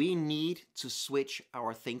 We need to switch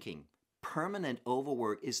our thinking. Permanent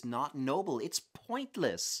overwork is not noble. It's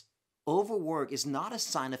pointless.